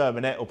 because the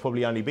sermonette will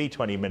probably only be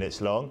 20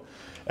 minutes long,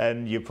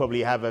 and you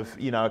probably have a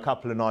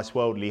couple of nice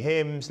worldly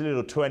hymns, a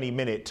little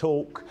 20-minute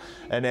talk,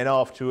 and then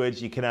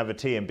afterwards you can have a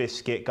tea and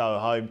biscuit, go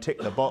home,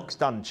 tick the box,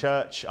 done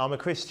church, I'm a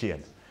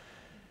Christian.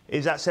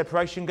 Is that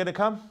separation going to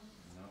come?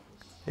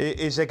 No.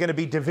 Is there going to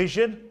be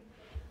division?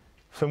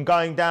 From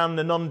going down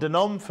the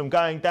non-denom, from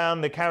going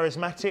down the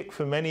charismatic,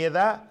 from any of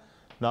that?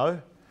 No.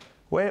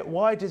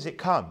 Why does it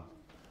come?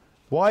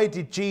 Why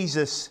did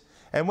Jesus,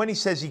 and when he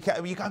says, you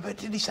go, but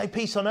did he say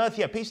peace on earth?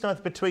 Yeah, peace on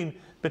earth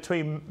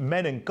between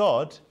men and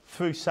God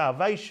through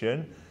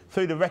salvation,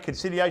 through the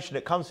reconciliation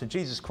that comes from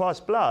Jesus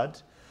Christ's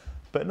blood,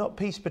 but not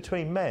peace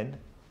between men.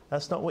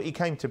 That's not what he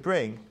came to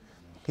bring.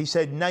 He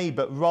said, nay,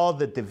 but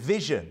rather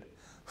division.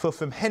 For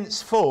from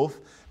henceforth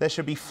there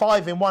shall be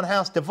 5 in one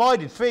house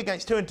divided, 3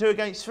 against 2 and 2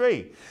 against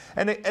 3.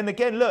 And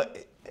again,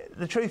 look,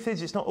 the truth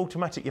is it's not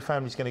automatic your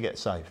family's going to get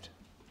saved.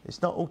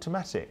 It's not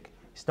automatic.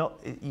 It's not.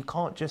 You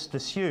can't just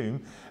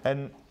assume.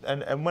 And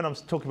when I'm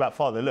talking about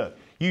father, look,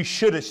 you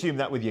should assume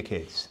that with your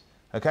kids.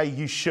 Okay,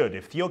 you should.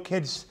 If your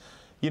kids,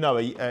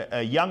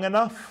 are young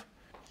enough,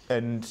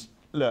 and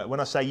look, when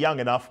I say young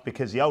enough,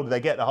 because the older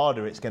they get, the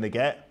harder it's going to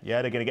get.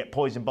 Yeah, they're going to get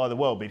poisoned by the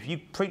world. But if you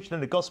preach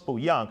them the gospel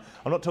young,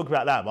 I'm not talking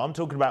about that, but I'm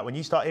talking about when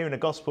you start hearing the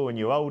gospel when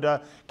you're older,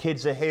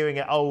 kids are hearing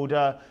it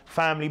older,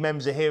 family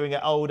members are hearing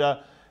it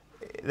older.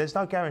 There's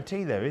no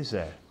guarantee there, is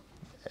there?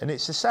 And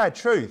it's a sad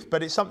truth,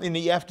 but it's something that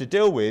you have to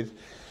deal with.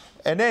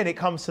 And then it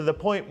comes to the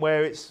point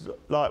where it's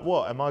like,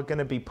 what? Am I going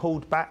to be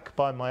pulled back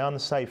by my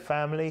unsaved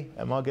family?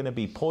 Am I going to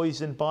be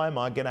poisoned by them? Am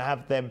I going to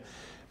have them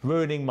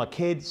ruining my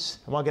kids?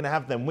 Am I going to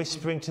have them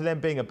whispering to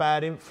them, being a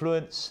bad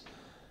influence?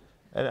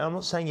 And I'm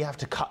not saying you have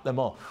to cut them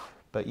off,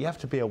 but you have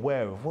to be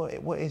aware of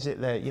what is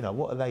it there,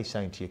 what are they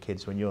saying to your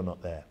kids when you're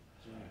not there?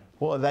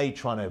 What are they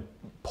trying to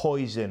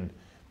poison,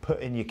 put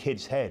in your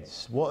kids'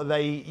 heads? What are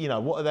they,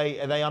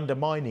 are they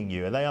undermining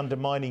you? Are they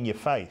undermining your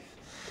faith?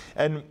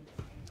 And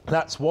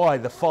that's why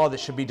the father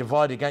should be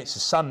divided against the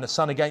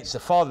son against the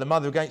father, the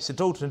mother against the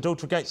daughter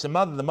against the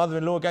mother, the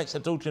mother-in-law against the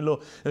daughter-in-law,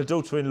 and the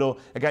daughter-in-law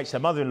against her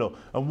mother-in-law.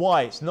 And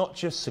why? It's not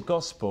just the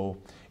gospel,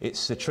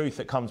 it's the truth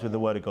that comes with the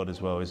word of God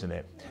as well, isn't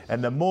it?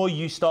 And the more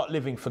you start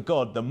living for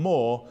God, the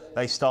more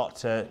they start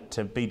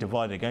to be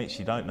divided against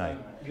you, don't they?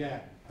 Yeah.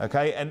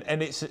 Okay,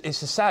 and it's a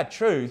sad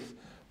truth,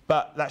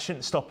 but that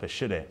shouldn't stop us,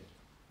 should it?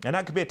 And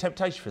that could be a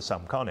temptation for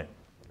some, can't it?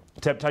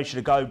 Temptation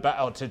to go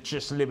back or to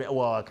just limit.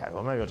 Well,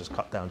 maybe I'll just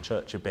cut down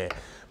church a bit.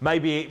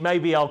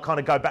 Maybe I'll kind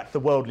of go back to the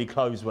worldly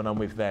clothes when I'm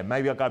with them.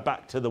 Maybe I'll go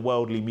back to the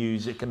worldly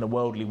music and the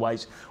worldly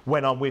ways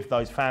when I'm with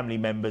those family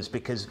members,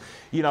 because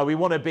we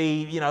want to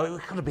be, we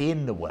want to be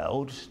in the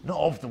world, not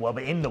of the world,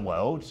 but in the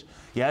world.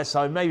 Yeah.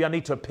 So maybe I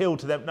need to appeal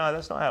to them. No,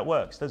 that's not how it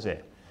works, does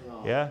it?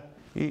 No. Yeah.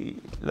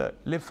 Look,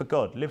 live for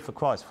God, live for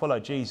Christ, follow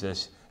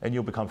Jesus, and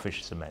you'll become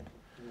fishers of men.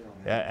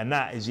 Yeah, and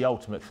that is the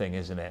ultimate thing,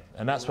 isn't it?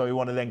 And that's why we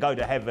want to then go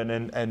to heaven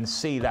and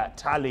see that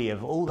tally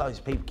of all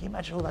those people. Can you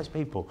imagine all those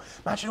people?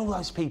 Imagine all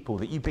those people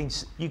that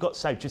you got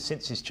saved just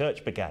since this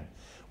church began.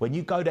 When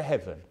you go to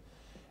heaven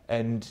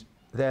and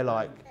they're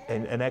like,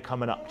 and they're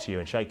coming up to you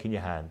and shaking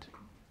your hand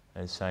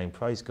and saying,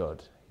 praise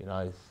God,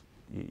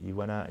 you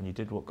went out and you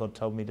did what God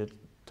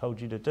told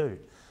you to do.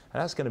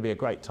 And that's going to be a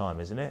great time,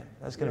 isn't it?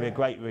 That's going to be a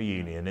great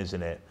reunion,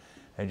 isn't it?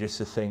 And just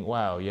to think,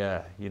 wow,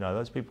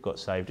 those people got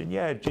saved.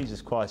 And Jesus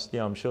Christ,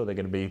 I'm sure they're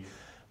going to be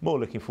more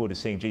looking forward to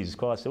seeing Jesus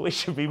Christ. So we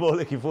should be more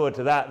looking forward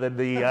to that than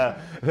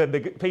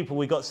the people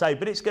we got saved.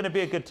 But it's going to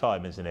be a good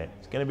time, isn't it?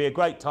 It's going to be a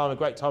great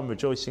time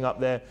rejoicing up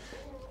there.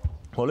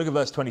 Well, look at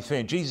verse 23.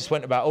 And Jesus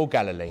went about all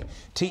Galilee,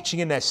 teaching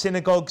in their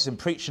synagogues and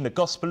preaching the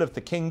gospel of the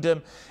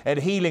kingdom and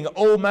healing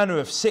all manner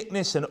of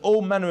sickness and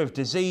all manner of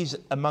disease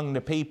among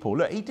the people.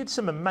 Look, he did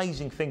some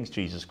amazing things,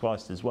 Jesus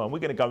Christ, as well. And we're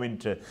going to go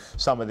into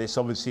some of this,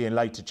 obviously, in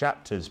later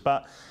chapters.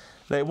 But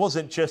it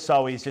wasn't just,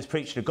 he's just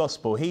preaching the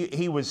gospel.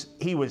 He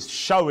was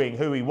showing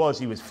who he was.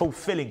 He was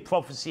fulfilling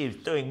prophecy. He was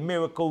doing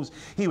miracles.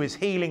 He was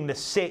healing the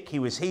sick. He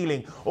was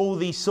healing all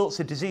these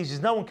sorts of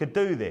diseases. No one could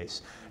do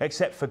this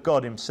except for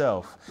God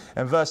himself.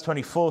 And verse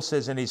 24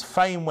 says, and his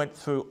fame went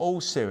through all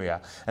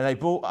Syria, and they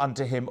brought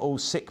unto him all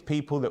sick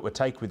people that were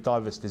taken with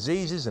divers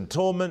diseases and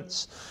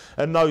torments,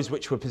 and those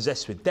which were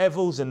possessed with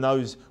devils, and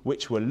those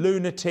which were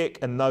lunatic,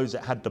 and those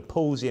that had the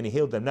palsy, and he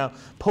healed them. Now,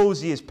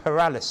 palsy is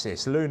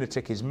paralysis,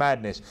 lunatic is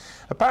madness.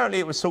 Apparently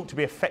it was thought to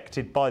be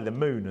affected by the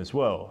moon as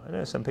well. And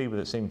there are some people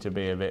that seem to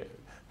be a bit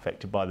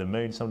affected by the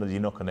moon. Sometimes you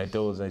knock on their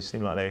doors, they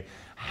seem like they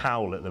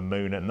howl at the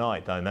moon at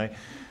night, don't they?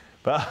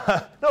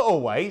 But not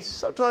always.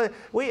 Sometimes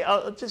we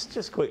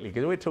just quickly,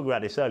 because we were talking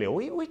about this earlier,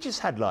 we just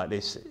had like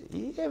this.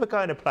 You ever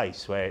go in a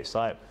place where it's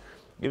like,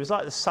 it was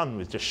like the sun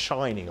was just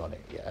shining on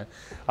it,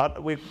 yeah?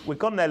 We'd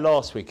gone there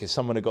last week as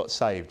someone had got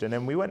saved, and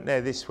then we went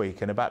there this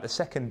week, and about the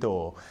second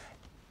door,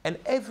 and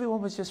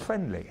everyone was just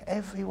friendly.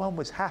 Everyone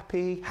was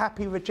happy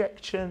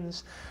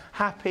rejections,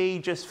 happy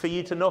just for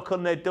you to knock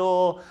on their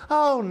door.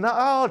 Oh,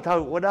 no,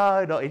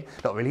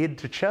 not really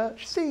into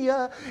church. See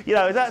ya. You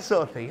know, that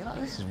sort of thing. Oh,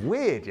 this is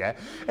weird, yeah?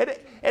 And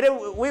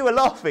then we were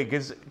laughing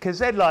because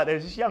then, like, there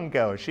was this young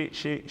girl,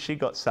 she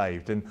got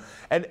saved.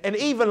 And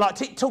even, like,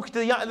 talking to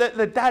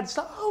the dad's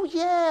like, oh,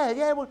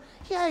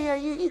 yeah,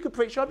 you could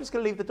preach. I'm just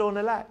going to leave the door on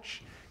the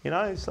latch. You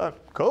know, it's like,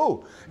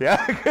 cool.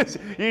 Yeah, because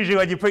usually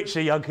when you preach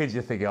to young kids,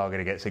 you're thinking, oh, I'm going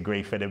to get some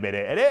grief in a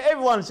minute. And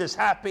everyone's just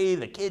happy.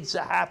 The kids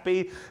are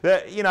happy.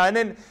 You know, and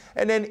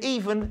then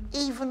even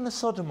the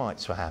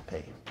sodomites were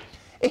happy.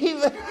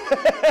 Even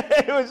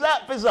it was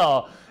that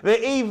bizarre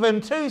that even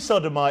two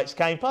sodomites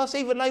came past.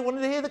 Even they wanted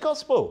to hear the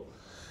gospel.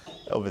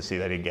 Obviously,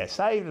 they didn't get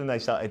saved, and they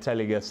started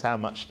telling us how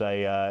much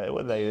they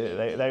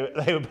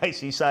were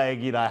basically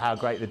saying, you know, how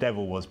great the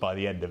devil was by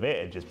the end of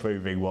it, and just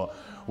proving what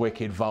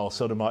wicked, vile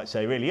sodomites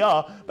they really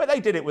are. But they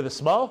did it with a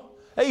smile.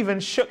 They even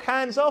shook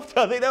hands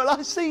after. I think they were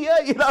like, see ya,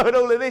 you know, and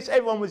all of this.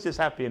 Everyone was just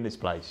happy in this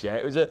place, yeah.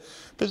 It was a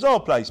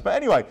bizarre place. But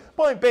anyway,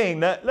 point being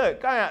that,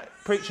 look, going out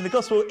preaching the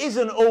gospel it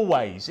doesn't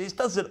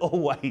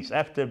always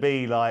have to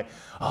be like,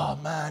 oh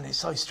man, it's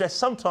so stressed.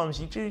 Sometimes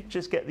you do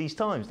just get these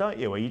times, don't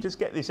you, where you just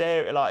get this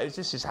area, like, it's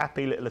just this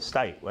happy little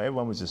estate where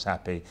everyone was just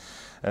happy.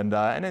 And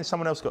then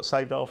someone else got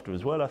saved after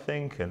as well, I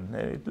think,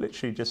 and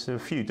literally just a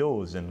few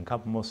doors and a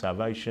couple more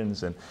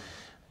salvations. And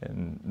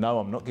no,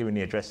 I'm not giving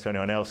the address to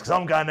anyone else because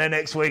I'm going there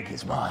next week.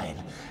 It's mine.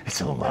 It's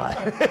all mine.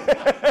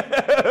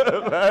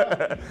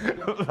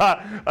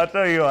 but I'll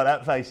tell you what,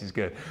 that place is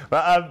good.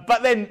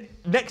 But then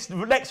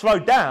next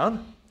road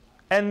down,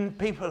 and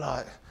people are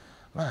like,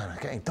 man, I'm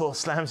getting door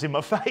slams in my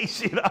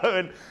face, you know.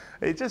 And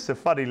it's just a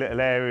funny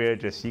little area.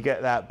 Just you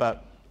get that.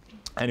 But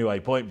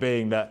anyway, point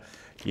being that,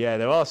 yeah,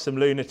 there are some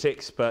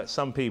lunatics, but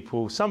some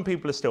people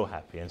are still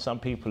happy, and some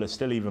people are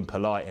still even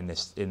polite in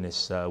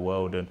this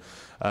world, and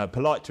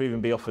polite to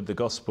even be offered the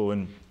gospel.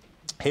 And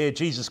here,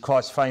 Jesus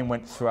Christ's fame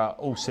went throughout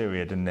all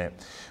Syria, didn't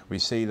it? We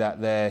see that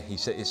there.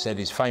 It said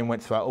his fame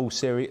went throughout all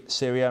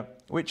Syria,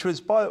 which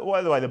was, by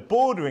the way, the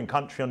bordering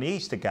country on the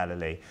east of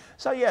Galilee.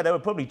 So yeah, there were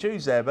probably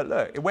Jews there, but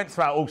look, it went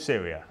throughout all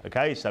Syria,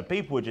 okay? So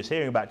people were just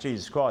hearing about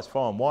Jesus Christ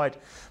far and wide.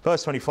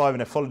 Verse 25, and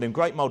there followed him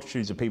great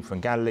multitudes of people from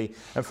Galilee,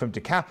 and from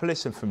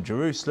Decapolis, and from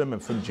Jerusalem,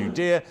 and from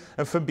Judea,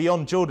 and from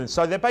beyond Jordan.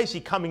 So they're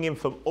basically coming in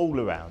from all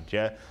around,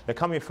 yeah? They're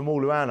coming from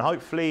all around,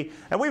 hopefully.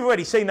 And we've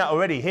already seen that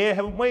already here,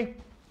 haven't we?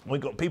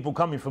 We've got people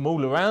coming from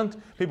all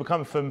around, people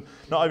coming from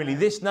not only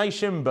this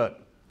nation,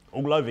 but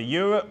all over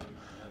Europe,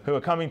 who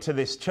are coming to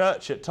this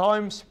church at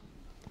times,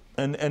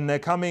 and they're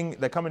coming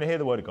to hear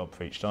the word of God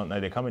preached, aren't they?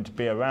 They're coming to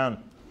be around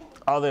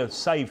other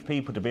saved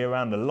people, to be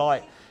around the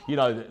light, you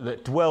know,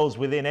 that dwells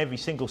within every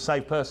single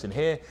saved person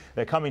here.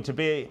 They're coming to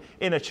be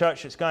in a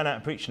church that's going out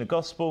and preaching the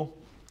gospel.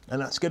 And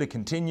that's going to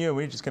continue.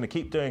 We're just going to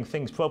keep doing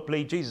things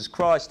properly. Jesus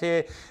Christ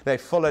here, they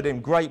followed him,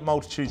 great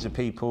multitudes of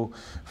people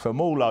from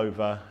all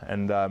over.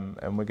 And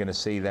we're going to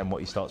see then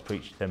what he starts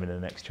preaching to them in the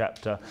next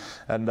chapter.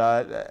 And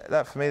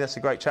that, for me, that's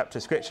a great chapter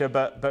of Scripture.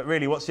 But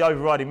really, what's the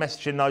overriding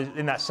message in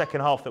that second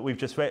half that we've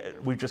just read,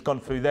 we've just gone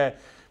through there?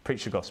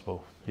 Preach the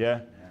gospel. Yeah?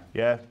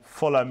 Yeah,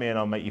 follow me and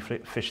I'll make you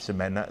fish some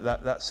men.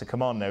 That's the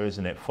command there,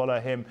 isn't it? Follow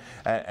him,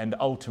 and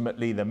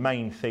ultimately the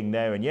main thing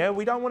there. And yeah,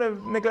 we don't want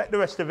to neglect the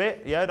rest of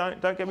it. Yeah,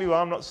 don't get me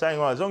wrong. I'm not saying,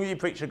 well, as long as you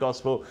preach the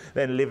gospel,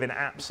 then live in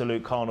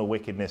absolute carnal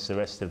wickedness the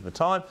rest of the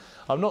time.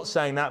 I'm not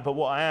saying that, but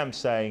what I am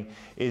saying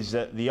is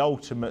that the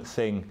ultimate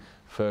thing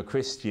for a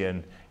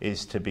Christian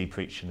is to be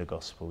preaching the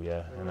gospel,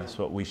 yeah, and that's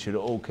what we should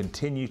all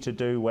continue to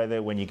do.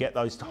 Whether when you get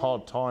those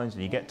hard times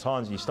and you get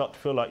times and you start to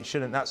feel like you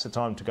shouldn't, that's the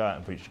time to go out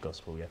and preach the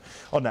gospel, yeah.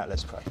 On that,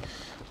 let's pray.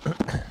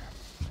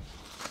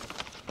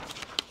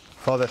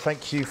 Father,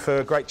 thank you for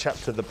a great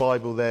chapter of the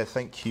Bible there.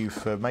 Thank you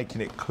for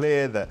making it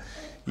clear that,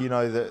 you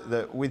know,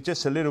 that with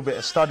just a little bit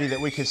of study that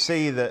we can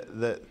see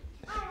that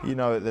you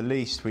know, at the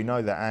least we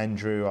know that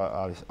Andrew,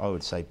 I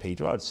would say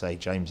Peter, I would say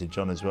James and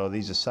John as well,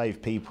 these are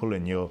saved people,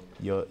 and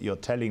you're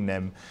telling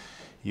them,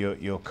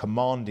 you're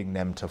commanding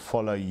them to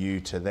follow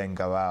you, to then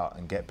go out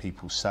and get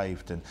people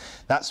saved. And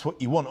that's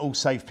what you want all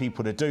saved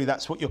people to do.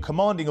 That's what you're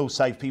commanding all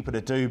saved people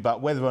to do.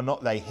 But whether or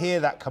not they hear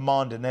that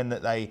command and then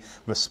that they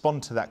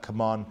respond to that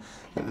command,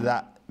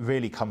 that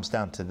really comes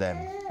down to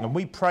them. And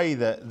we pray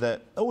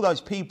that all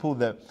those people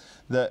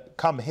that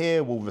come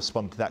here will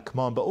respond to that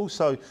command, but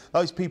also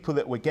those people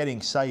that we're getting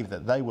saved,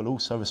 that they will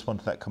also respond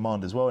to that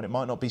command as well. And it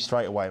might not be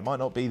straight away, it might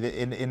not be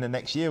in the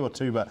next year or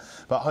two, but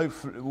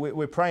hopefully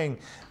we're praying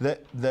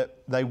that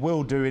they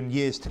will do in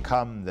years to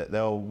come, that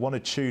they'll want to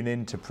tune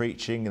into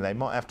preaching, and they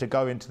might have to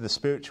go into the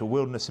spiritual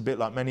wilderness a bit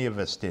like many of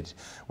us did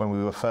when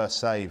we were first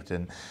saved,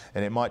 and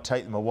it might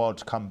take them a while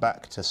to come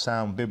back to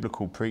sound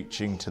biblical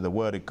preaching, to the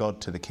Word of God,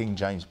 to the King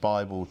James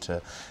Bible,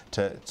 to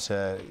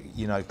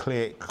you know,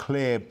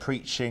 clear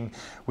preaching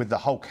with the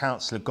whole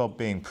counsel of God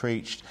being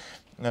preached.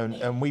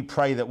 And we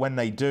pray that when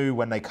they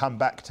come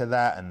back to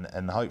that,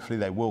 and hopefully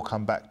they will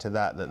come back to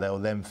that they'll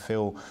then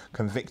feel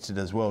convicted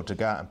as well to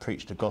go out and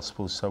preach the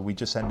gospel. So we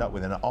just end up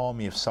with an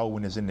army of soul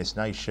winners in this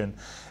nation,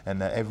 and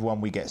that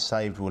everyone we get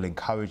saved will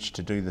encourage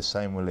to do the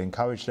same. We'll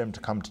encourage them to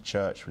come to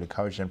church, we'll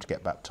encourage them to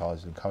get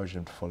baptised, we'll encourage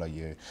them to follow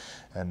you.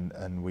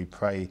 And we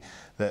pray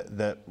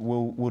that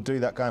we'll do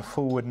that going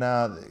forward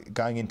now,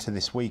 going into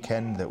this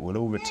weekend, that we'll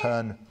all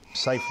return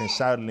safely and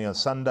soundly on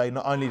Sunday,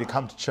 not only to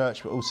come to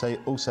church, but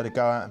also to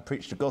go out and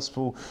preach the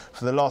gospel.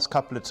 For the last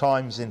couple of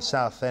times in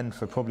Southend,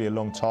 for probably a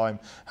long time,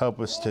 help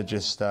us to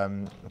just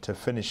to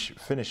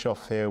finish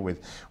off here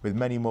with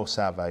many more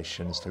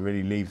salvations, to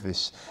really leave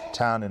this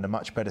town in a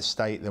much better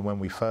state than when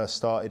we first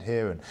started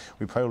here. And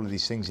we pray all of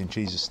these things in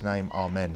Jesus' name. Amen.